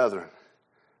said, brethren,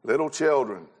 little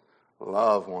children,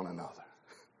 love one another.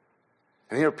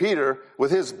 And here Peter,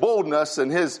 with his boldness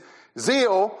and his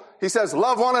zeal, he says,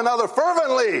 love one another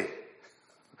fervently.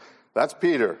 That's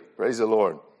Peter. Praise the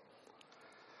Lord.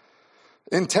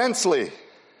 Intensely.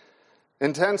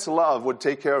 Intense love would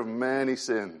take care of many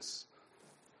sins.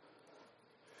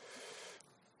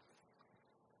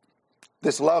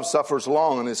 This love suffers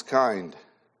long and is kind.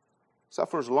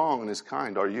 Suffers long and is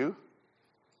kind. Are you?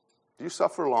 Do you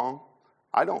suffer long?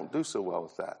 I don't do so well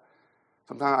with that.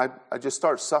 Sometimes I just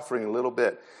start suffering a little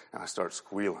bit and I start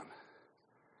squealing.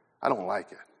 I don't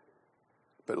like it.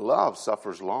 But love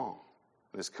suffers long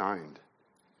and is kind.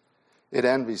 It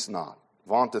envies not,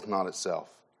 vaunteth not itself,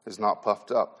 is not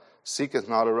puffed up, seeketh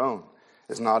not her own,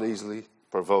 is not easily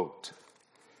provoked.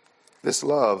 This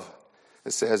love,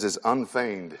 it says, is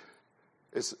unfeigned.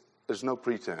 There's no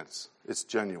pretense. It's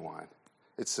genuine.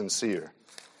 It's sincere.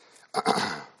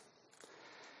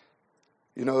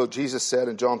 You know, Jesus said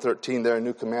in John 13, there a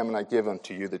new commandment I give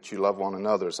unto you, that you love one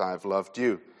another as I have loved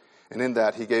you. And in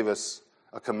that, He gave us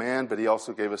a command, but He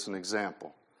also gave us an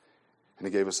example. And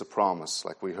He gave us a promise,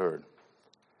 like we heard.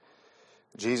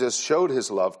 Jesus showed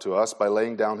His love to us by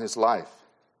laying down His life.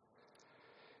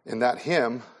 In that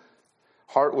hymn,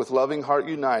 Heart with Loving Heart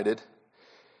United,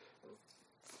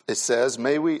 it says,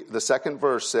 the second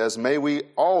verse says, may we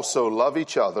also love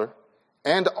each other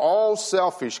and all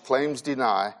selfish claims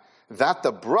deny, that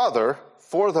the brother,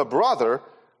 for the brother,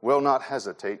 will not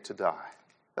hesitate to die.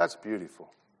 That's beautiful.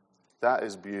 That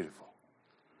is beautiful.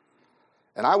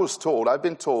 And I've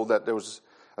been told that there was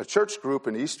a church group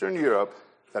in Eastern Europe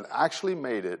that actually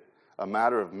made it a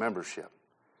matter of membership.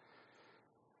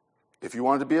 If you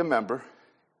wanted to be a member,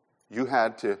 you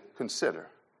had to consider,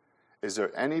 is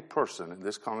there any person in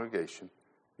this congregation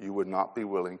you would not be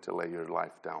willing to lay your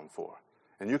life down for?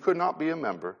 And you could not be a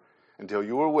member until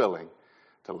you were willing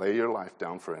to lay your life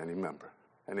down for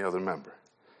any other member.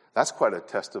 That's quite a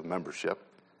test of membership.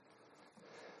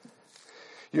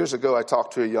 Years ago, I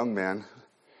talked to a young man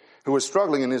who was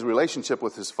struggling in his relationship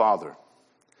with his father.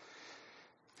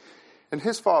 And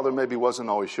his father maybe wasn't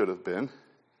all he should have been.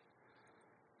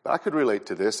 But I could relate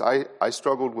to this. I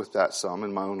struggled with that some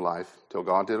in my own life till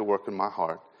God did a work in my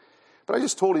heart. But I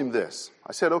just told him this.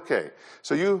 I said, okay,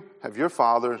 so you have your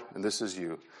father and this is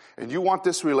you. And you want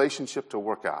this relationship to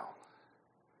work out.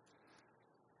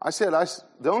 I said,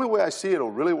 the only way I see it will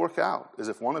really work out is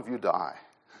if one of you die.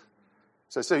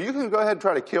 So I said, you can go ahead and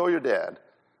try to kill your dad,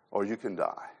 or you can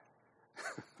die.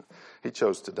 He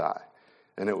chose to die,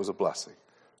 and it was a blessing.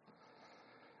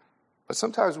 But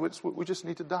sometimes we just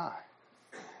need to die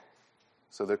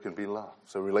so there can be love,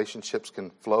 so relationships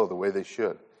can flow the way they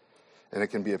should, and it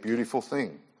can be a beautiful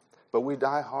thing. But we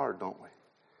die hard, don't we?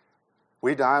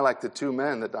 We die like the two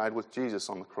men that died with Jesus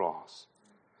on the cross.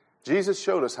 Jesus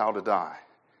showed us how to die.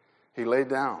 He laid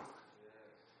down.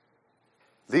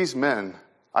 These men,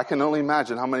 I can only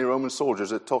imagine how many Roman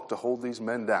soldiers it took to hold these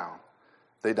men down.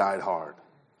 They died hard.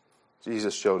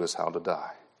 Jesus showed us how to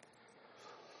die.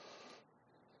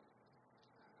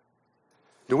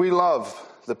 Do we love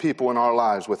the people in our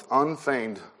lives with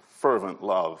unfeigned, fervent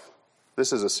love?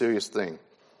 This is a serious thing.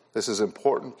 This is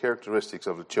important characteristics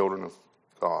of the children of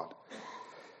God.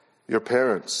 Your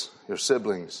parents, your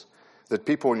siblings, the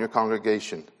people in your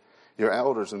congregation, your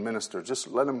elders and ministers, just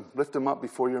lift them up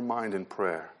before your mind in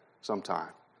prayer sometime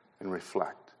and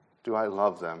reflect. Do I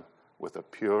love them with a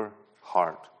pure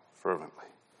heart fervently?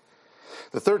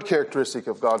 The third characteristic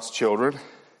of God's children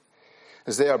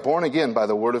is they are born again by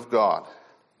the word of God.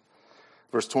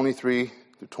 Verse 23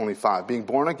 through 25. Being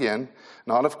born again,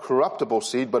 not of corruptible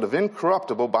seed, but of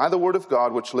incorruptible, by the word of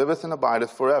God, which liveth and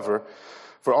abideth forever.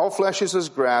 For all flesh is as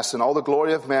grass, and all the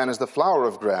glory of man is the flower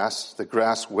of grass. The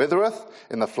grass withereth,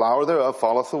 and the flower thereof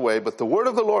falleth away. But the word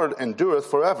of the Lord endureth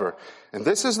forever. And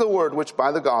this is the word which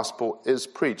by the gospel is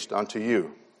preached unto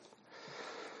you.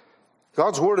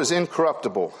 God's word is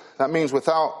incorruptible. That means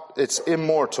it's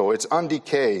immortal. It's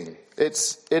undecaying.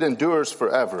 It endures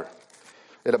forever.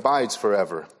 It abides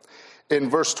forever. In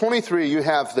verse 23, you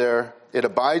have there, it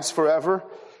abides forever.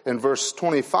 In verse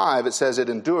 25, it says it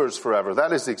endures forever.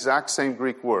 That is the exact same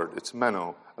Greek word. It's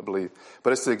meno, I believe.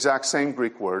 But it's the exact same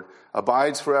Greek word.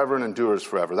 Abides forever and endures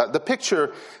forever.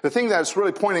 The thing that's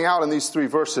really pointing out in these three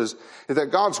verses is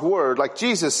that God's word, like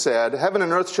Jesus said, heaven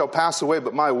and earth shall pass away,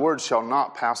 but my word shall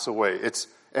not pass away. It's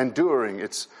enduring.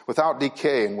 It's without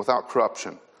decay and without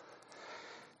corruption.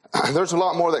 There's a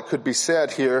lot more that could be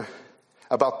said here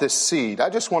about this seed. I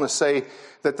just want to say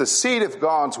that the seed of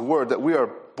God's word that we are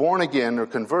born again or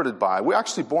converted by, we're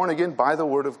actually born again by the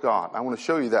word of God. I want to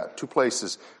show you that two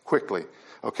places quickly.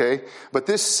 Okay? But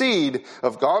this seed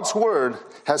of God's word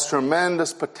has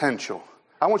tremendous potential.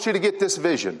 I want you to get this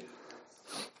vision.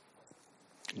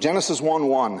 Genesis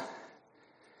 1:1.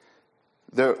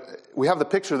 We have the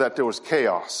picture that there was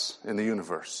chaos in the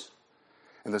universe.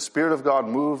 And the Spirit of God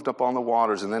moved up on the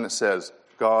waters, and then it says,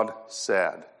 God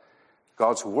said.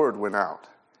 God's word went out,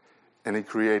 and he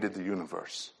created the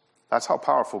universe. That's how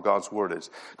powerful God's word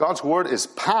is. God's word is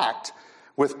packed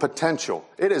with potential.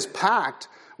 It is packed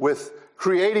with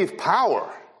creative power.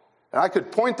 And I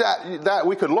could point that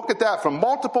we could look at that from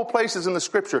multiple places in the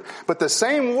scripture. But the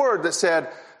same word that said,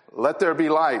 let there be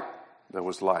light, there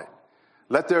was light.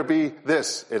 Let there be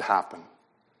this, it happened.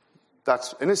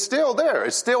 And it's still there.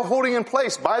 It's still holding in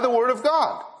place by the word of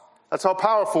God. That's how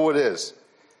powerful it is.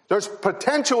 There's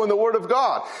potential in the word of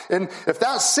God. And if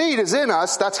that seed is in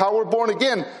us, that's how we're born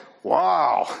again.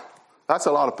 Wow. That's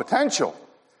a lot of potential.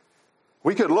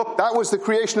 We could look, that was the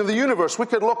creation of the universe. We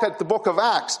could look at the book of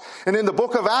Acts. And in the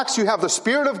book of Acts, you have the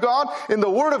Spirit of God and the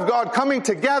Word of God coming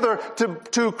together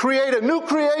to create a new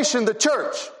creation, the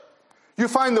church. You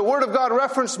find the Word of God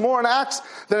referenced more in Acts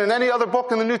than in any other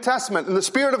book in the New Testament. And the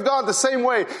Spirit of God the same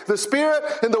way. The Spirit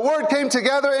and the Word came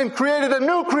together and created a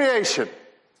new creation.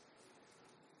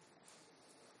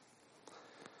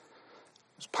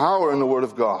 There's power in the Word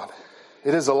of God.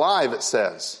 It is alive, it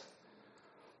says.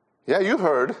 Yeah, you've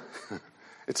heard.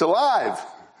 It's alive.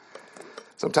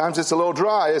 Sometimes it's a little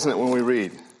dry, isn't it, when we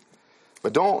read?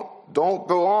 But don't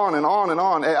go on and on and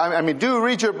on. I mean, do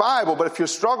read your Bible, but if you're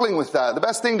struggling with that, the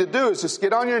best thing to do is just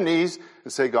get on your knees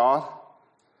and say, God,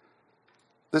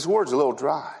 this word's a little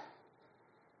dry.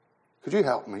 Could you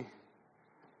help me?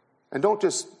 And don't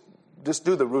just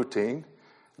do the routine.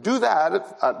 Do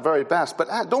that at very best,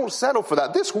 but don't settle for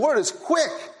that. This word is quick,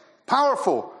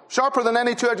 powerful, sharper than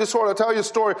any two-edged sword. I'll tell you a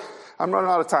story. I'm running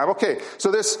out of time. Okay,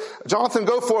 so this Jonathan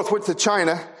Goforth went to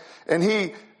China, and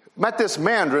he met this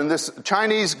Mandarin, this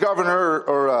Chinese governor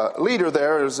or leader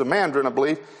there. It was a Mandarin, I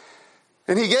believe.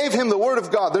 And he gave him the Word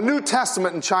of God, the New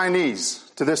Testament in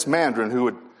Chinese, to this Mandarin who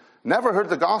had never heard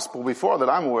the gospel before that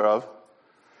I'm aware of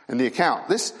in the account.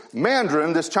 This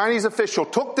Mandarin, this Chinese official,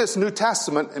 took this New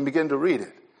Testament and began to read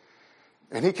it.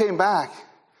 And he came back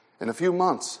in a few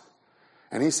months,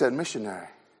 and he said, missionary,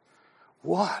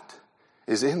 what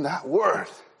is in that word?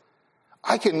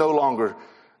 I can no longer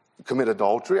commit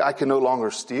adultery. I can no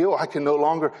longer steal. I can't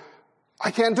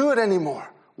do it anymore.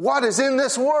 What is in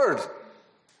this word?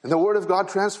 And the word of God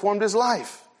transformed his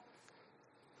life.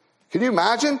 Can you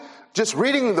imagine just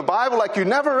reading the Bible like you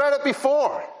never read it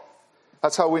before?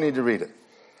 That's how we need to read it.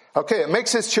 Okay, it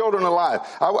makes his children alive.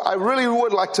 I really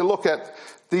would like to look at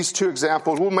these two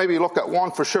examples. We'll maybe look at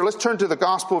one for sure. Let's turn to the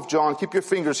Gospel of John. Keep your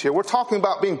fingers here. We're talking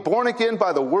about being born again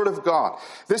by the Word of God.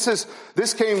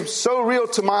 This came so real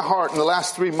to my heart in the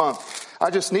last 3 months. I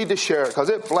just need to share it because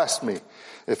it blessed me,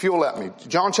 if you'll let me.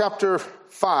 John chapter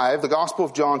 5, the Gospel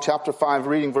of John chapter 5,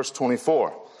 reading verse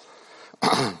 24.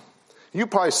 You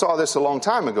probably saw this a long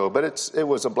time ago, but it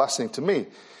was a blessing to me.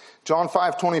 John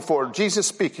 5:24, Jesus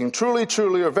speaking, truly,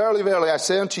 truly, or verily, verily, I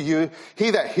say unto you, he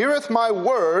that heareth my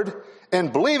word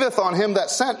and believeth on him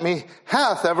that sent me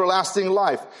hath everlasting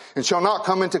life, and shall not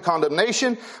come into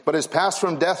condemnation, but is passed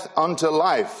from death unto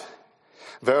life.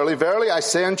 Verily, verily, I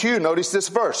say unto you, notice this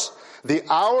verse, the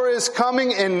hour is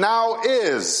coming and now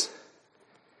is,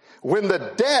 when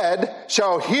the dead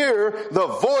shall hear the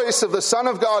voice of the Son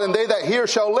of God, and they that hear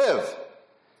shall live.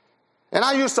 And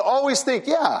I used to always think,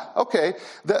 yeah, okay,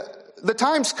 the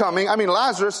time's coming. I mean,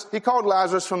 Lazarus, he called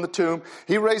Lazarus from the tomb.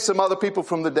 He raised some other people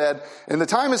from the dead. And the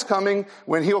time is coming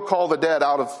when he'll call the dead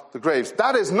out of the graves.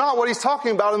 That is not what he's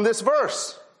talking about in this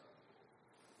verse.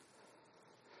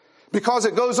 Because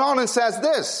it goes on and says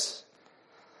this.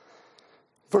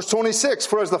 Verse 26,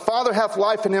 for as the Father hath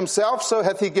life in himself, so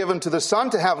hath he given to the Son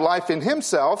to have life in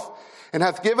himself, and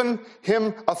hath given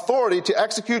him authority to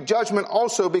execute judgment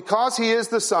also, because he is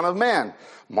the Son of Man.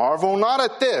 Marvel not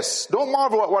at this. Don't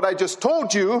marvel at what I just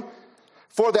told you,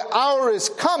 for the hour is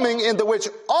coming in the which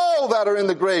all that are in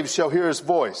the grave shall hear his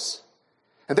voice.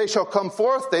 And they shall come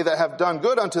forth, they that have done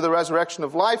good unto the resurrection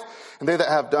of life, and they that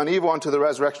have done evil unto the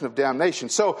resurrection of damnation.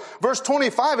 So verse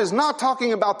 25 is not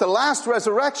talking about the last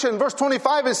resurrection. Verse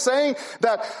 25 is saying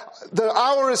that the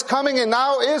hour is coming and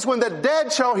now is when the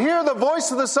dead shall hear the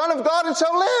voice of the Son of God and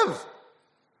shall live.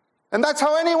 And that's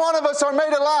how any one of us are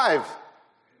made alive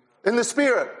in the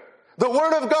Spirit. The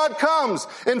Word of God comes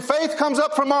and faith comes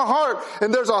up from our heart,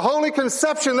 and there's a holy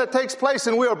conception that takes place,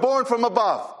 and we are born from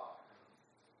above.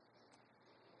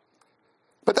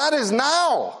 But that is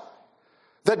now.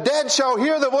 The dead shall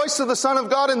hear the voice of the Son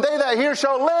of God, and they that hear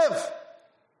shall live.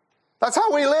 That's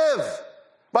how we live.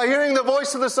 By hearing the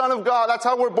voice of the Son of God. That's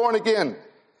how we're born again.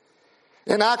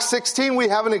 In Acts 16, we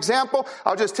have an example.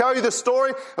 I'll just tell you the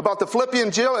story about the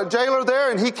Philippian jailer there.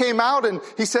 And he came out and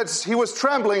he said, he was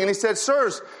trembling. And he said,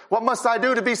 sirs, what must I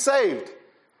do to be saved?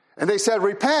 And they said,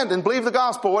 repent and believe the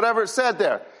gospel, whatever it said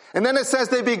there. And then it says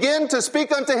they begin to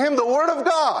speak unto him the word of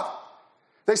God.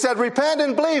 They said, repent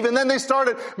and believe. And then they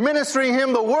started ministering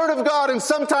him the word of God. And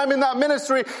sometime in that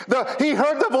ministry, he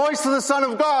heard the voice of the Son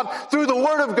of God through the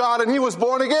word of God, and he was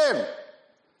born again.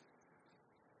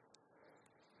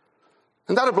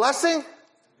 Isn't that a blessing?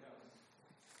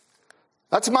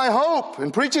 That's my hope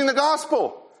in preaching the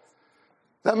gospel.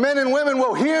 That men and women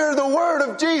will hear the word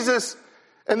of Jesus,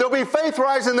 and there'll be faith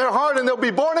rise in their heart, and they'll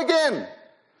be born again.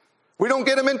 We don't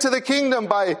get them into the kingdom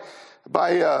by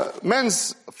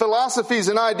men's philosophies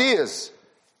and ideas.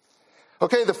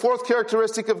 Okay, the fourth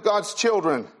characteristic of God's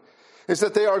children is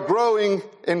that they are growing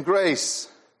in grace.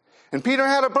 And Peter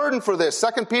had a burden for this.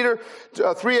 2 Peter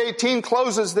 3:18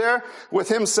 closes there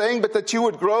with him saying, but that you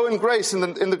would grow in grace, in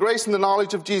the grace and the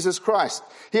knowledge of Jesus Christ.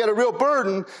 He had a real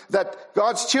burden that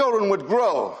God's children would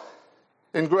grow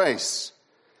in grace.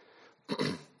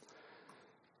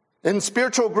 In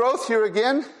spiritual growth, here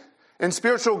again, in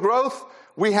spiritual growth,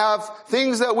 we have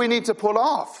things that we need to put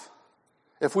off.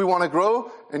 If we want to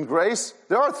grow in grace,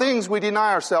 there are things we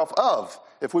deny ourselves of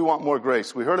if we want more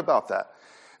grace. We heard about that.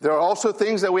 There are also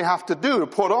things that we have to do to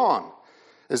put on,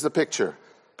 is the picture.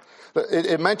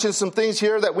 It mentions some things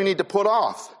here that we need to put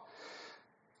off.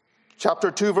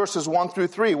 Chapter 2, verses 1 through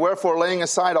 3. Wherefore, laying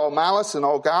aside all malice and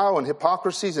all guile and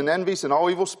hypocrisies and envies and all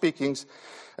evil speakings,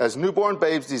 as newborn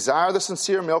babes desire the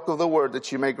sincere milk of the word,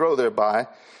 that you may grow thereby.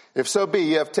 If so be,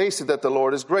 ye have tasted that the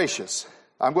Lord is gracious.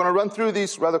 I'm going to run through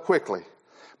these rather quickly.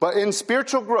 But in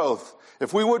spiritual growth,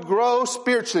 if we would grow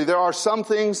spiritually, there are some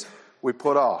things we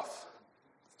put off.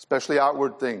 Especially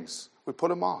outward things. We put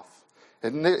them off.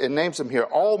 It names them here.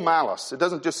 All malice. It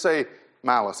doesn't just say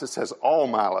malice. It says all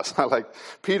malice. I like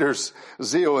Peter's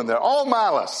zeal in there. All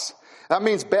malice. That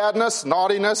means badness,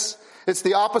 naughtiness. It's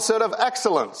the opposite of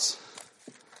excellence.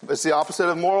 It's the opposite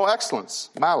of moral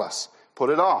excellence. Malice. Put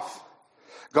it off.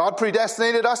 God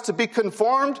predestinated us to be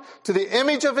conformed to the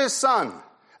image of His Son.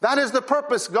 That is the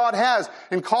purpose God has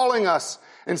in calling us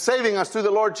and saving us through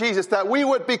the Lord Jesus, that we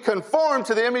would be conformed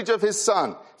to the image of His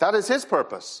Son. That is His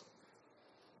purpose.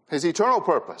 His eternal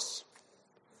purpose.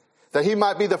 That He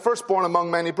might be the firstborn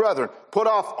among many brethren. Put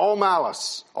off all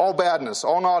malice, all badness,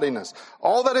 all naughtiness,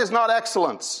 all that is not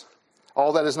excellence,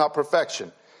 all that is not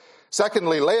perfection.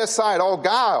 Secondly, lay aside all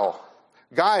guile.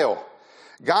 Guile.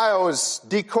 Guile is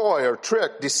decoy or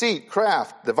trick, deceit,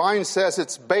 craft. The Vine says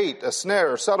it's bait, a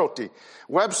snare, or subtlety.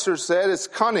 Webster said it's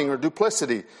cunning or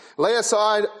duplicity. Lay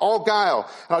aside all guile.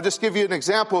 And I'll just give you an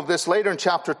example of this later in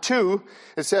chapter 2.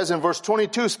 It says in verse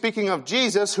 22, speaking of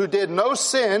Jesus, who did no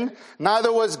sin,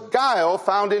 neither was guile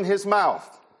found in His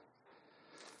mouth.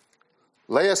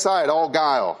 Lay aside all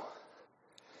guile.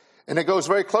 And it goes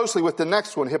very closely with the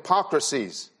next one,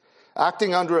 hypocrisies.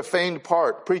 Acting under a feigned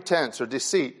part, pretense, or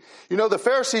deceit. You know, the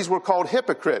Pharisees were called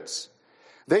hypocrites.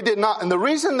 They did not, and the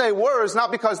reason they were is not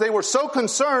because they were so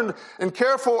concerned and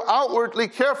careful, outwardly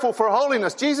careful for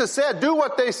holiness. Jesus said, do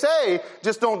what they say,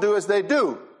 just don't do as they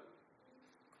do.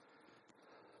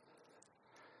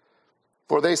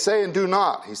 For they say and do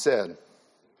not, He said.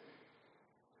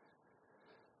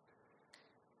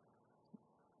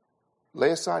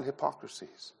 Lay aside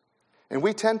hypocrisies. And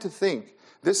we tend to think,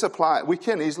 we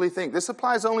can easily think, this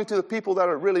applies only to the people that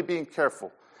are really being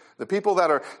careful, The people that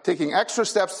are taking extra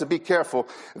steps to be careful,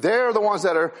 they're the ones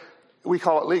that are, we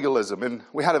call it legalism. And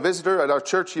we had a visitor at our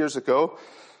church years ago.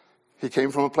 He came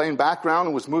from a plain background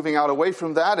and was moving out away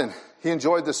from that, and he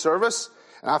enjoyed the service.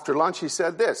 And after lunch, he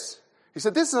said this. He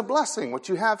said, this is a blessing, what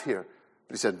you have here.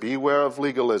 But he said, beware of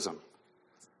legalism.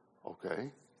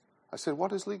 Okay. I said,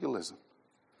 what is legalism?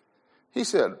 He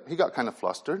said, he got kind of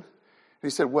flustered. He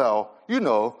said, well, you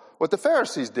know what the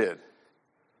Pharisees did.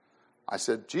 I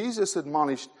said, Jesus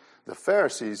admonished the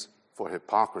Pharisees for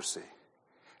hypocrisy.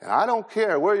 And I don't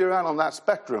care where you're at on that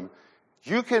spectrum.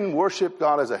 You can worship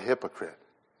God as a hypocrite.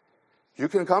 You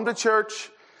can come to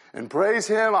church and praise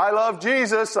Him. I love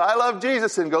Jesus,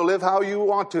 and go live how you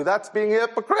want to. That's being a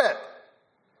hypocrite.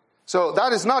 So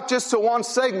that is not just to one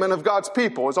segment of God's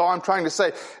people, is all I'm trying to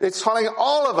say. It's telling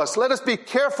all of us, let us be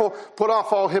careful, put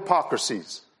off all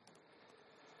hypocrisies.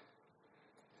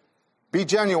 Be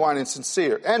genuine and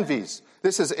sincere. Envies.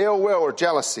 This is ill will or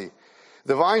jealousy.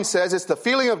 The Vine says it's the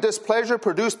feeling of displeasure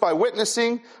produced by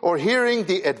witnessing or hearing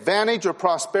the advantage or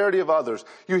prosperity of others.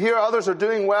 You hear others are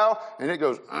doing well, and it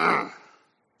goes,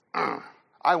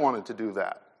 I wanted to do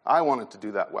that. I wanted to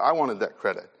do that well. I wanted that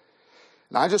credit.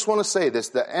 And I just want to say this,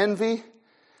 the envy,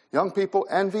 young people,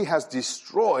 envy has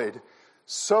destroyed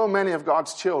so many of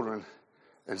God's children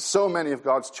and so many of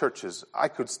God's churches. I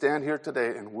could stand here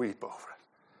today and weep over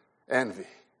it. Envy.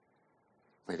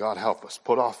 May God help us.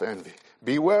 Put off envy.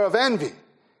 Beware of envy.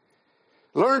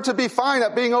 Learn to be fine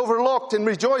at being overlooked and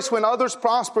rejoice when others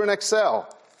prosper and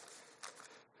excel.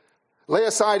 Lay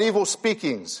aside evil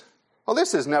speakings. Well,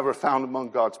 this is never found among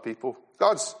God's people.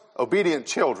 God's obedient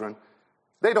children,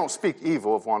 they don't speak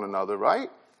evil of one another, right?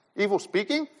 Evil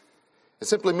speaking? It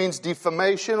simply means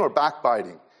defamation or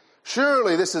backbiting.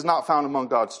 Surely this is not found among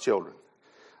God's children.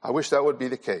 I wish that would be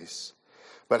the case.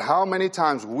 But how many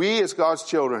times we as God's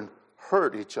children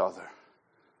hurt each other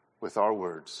with our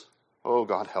words. Oh,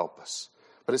 God help us.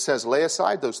 But it says lay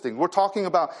aside those things. We're talking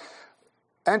about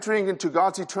entering into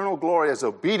God's eternal glory as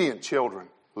obedient children.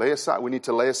 Lay aside. We need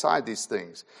to lay aside these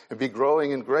things and be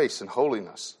growing in grace and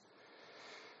holiness.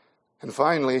 And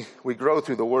finally, we grow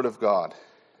through the Word of God.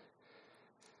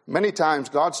 Many times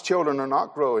God's children are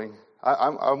not growing.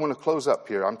 I want to close up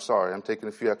here. I'm sorry. I'm taking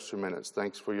a few extra minutes.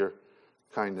 Thanks for your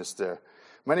kindness there.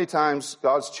 Many times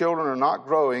God's children are not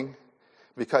growing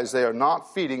because they are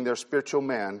not feeding their spiritual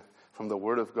man from the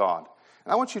Word of God.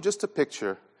 And I want you just to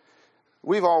picture,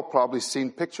 we've all probably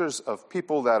seen pictures of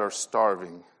people that are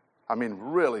starving. I mean,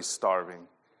 really starving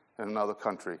in another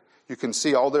country. You can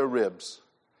see all their ribs.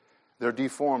 They're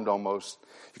deformed almost.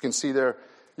 You can see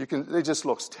it just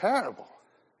looks terrible.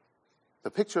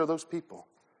 The picture of those people.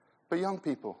 But young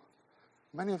people,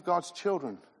 many of God's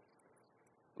children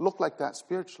look like that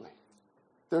spiritually.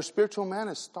 Their spiritual man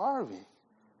is starving.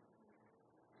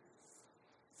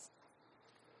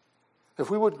 If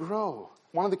we would grow,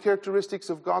 one of the characteristics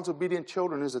of God's obedient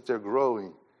children is that they're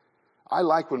growing. I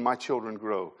like when my children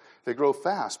grow. They grow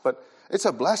fast, but it's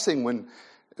a blessing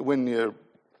when your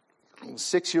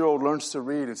 6-year-old learns to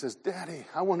read and says, Daddy,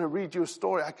 I want to read your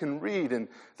story. I can read. And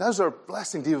those are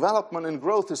blessing. Development and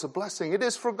growth is a blessing. It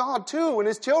is for God too when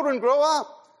His children grow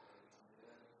up.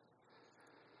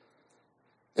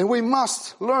 And we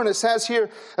must learn, it says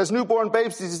here, as newborn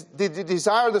babes,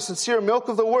 desire the sincere milk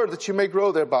of the Word that you may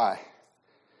grow thereby.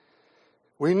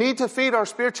 We need to feed our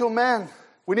spiritual men.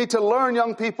 We need to learn,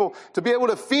 young people, to be able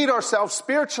to feed ourselves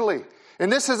spiritually.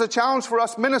 And this is a challenge for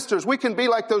us ministers. We can be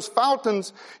like those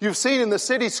fountains you've seen in the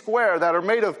city square that are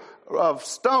made of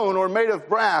stone or made of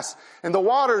brass. And the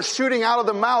water is shooting out of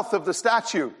the mouth of the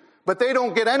statue. But they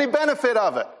don't get any benefit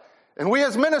of it. And we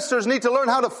as ministers need to learn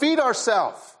how to feed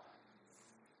ourselves.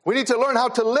 We need to learn how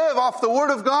to live off the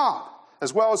Word of God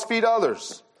as well as feed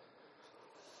others.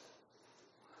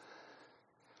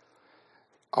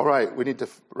 All right, we need to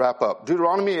wrap up.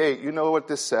 Deuteronomy 8, you know what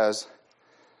this says.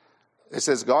 It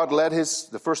says God led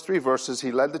the first 3 verses,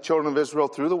 He led the children of Israel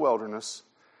through the wilderness.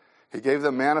 He gave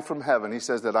them manna from heaven. He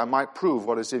says that I might prove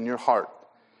what is in your heart.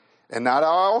 And that I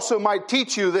also might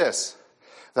teach you this.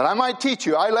 That I might teach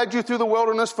you. I led you through the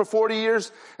wilderness for 40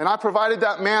 years, and I provided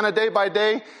that manna day by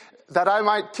day, that I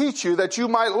might teach you, that you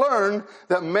might learn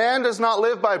that man does not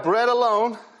live by bread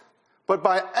alone, but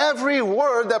by every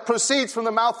word that proceeds from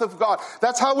the mouth of God.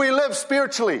 That's how we live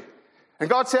spiritually. And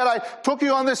God said, I took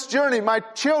you on this journey, my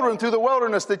children, through the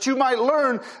wilderness, that you might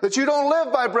learn that you don't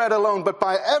live by bread alone, but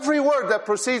by every word that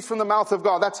proceeds from the mouth of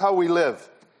God. That's how we live.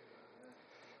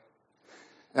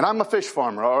 And I'm a fish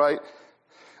farmer, all right?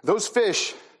 Those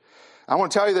fish, I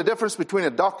want to tell you the difference between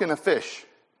a duck and a fish.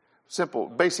 Simple,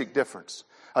 basic difference.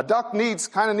 A duck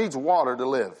kind of needs water to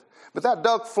live. But that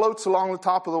duck floats along the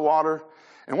top of the water.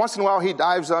 And once in a while he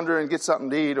dives under and gets something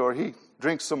to eat, or he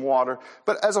drinks some water.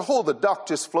 But as a whole, the duck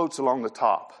just floats along the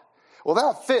top. Well,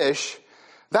 that fish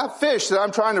that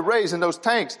I'm trying to raise in those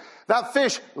tanks, that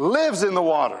fish lives in the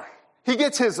water. He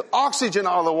gets his oxygen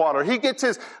out of the water. He gets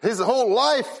his whole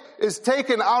life is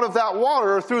taken out of that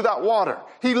water or through that water.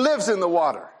 He lives in the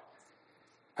water.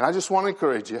 And I just want to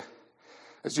encourage you,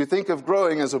 as you think of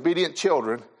growing as obedient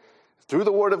children, through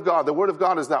the Word of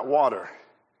God is that water.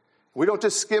 We don't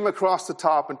just skim across the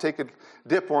top and take a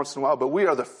dip once in a while, but we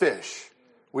are the fish.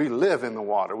 We live in the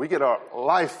water. We get our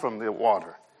life from the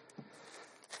water.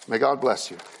 May God bless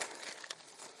you.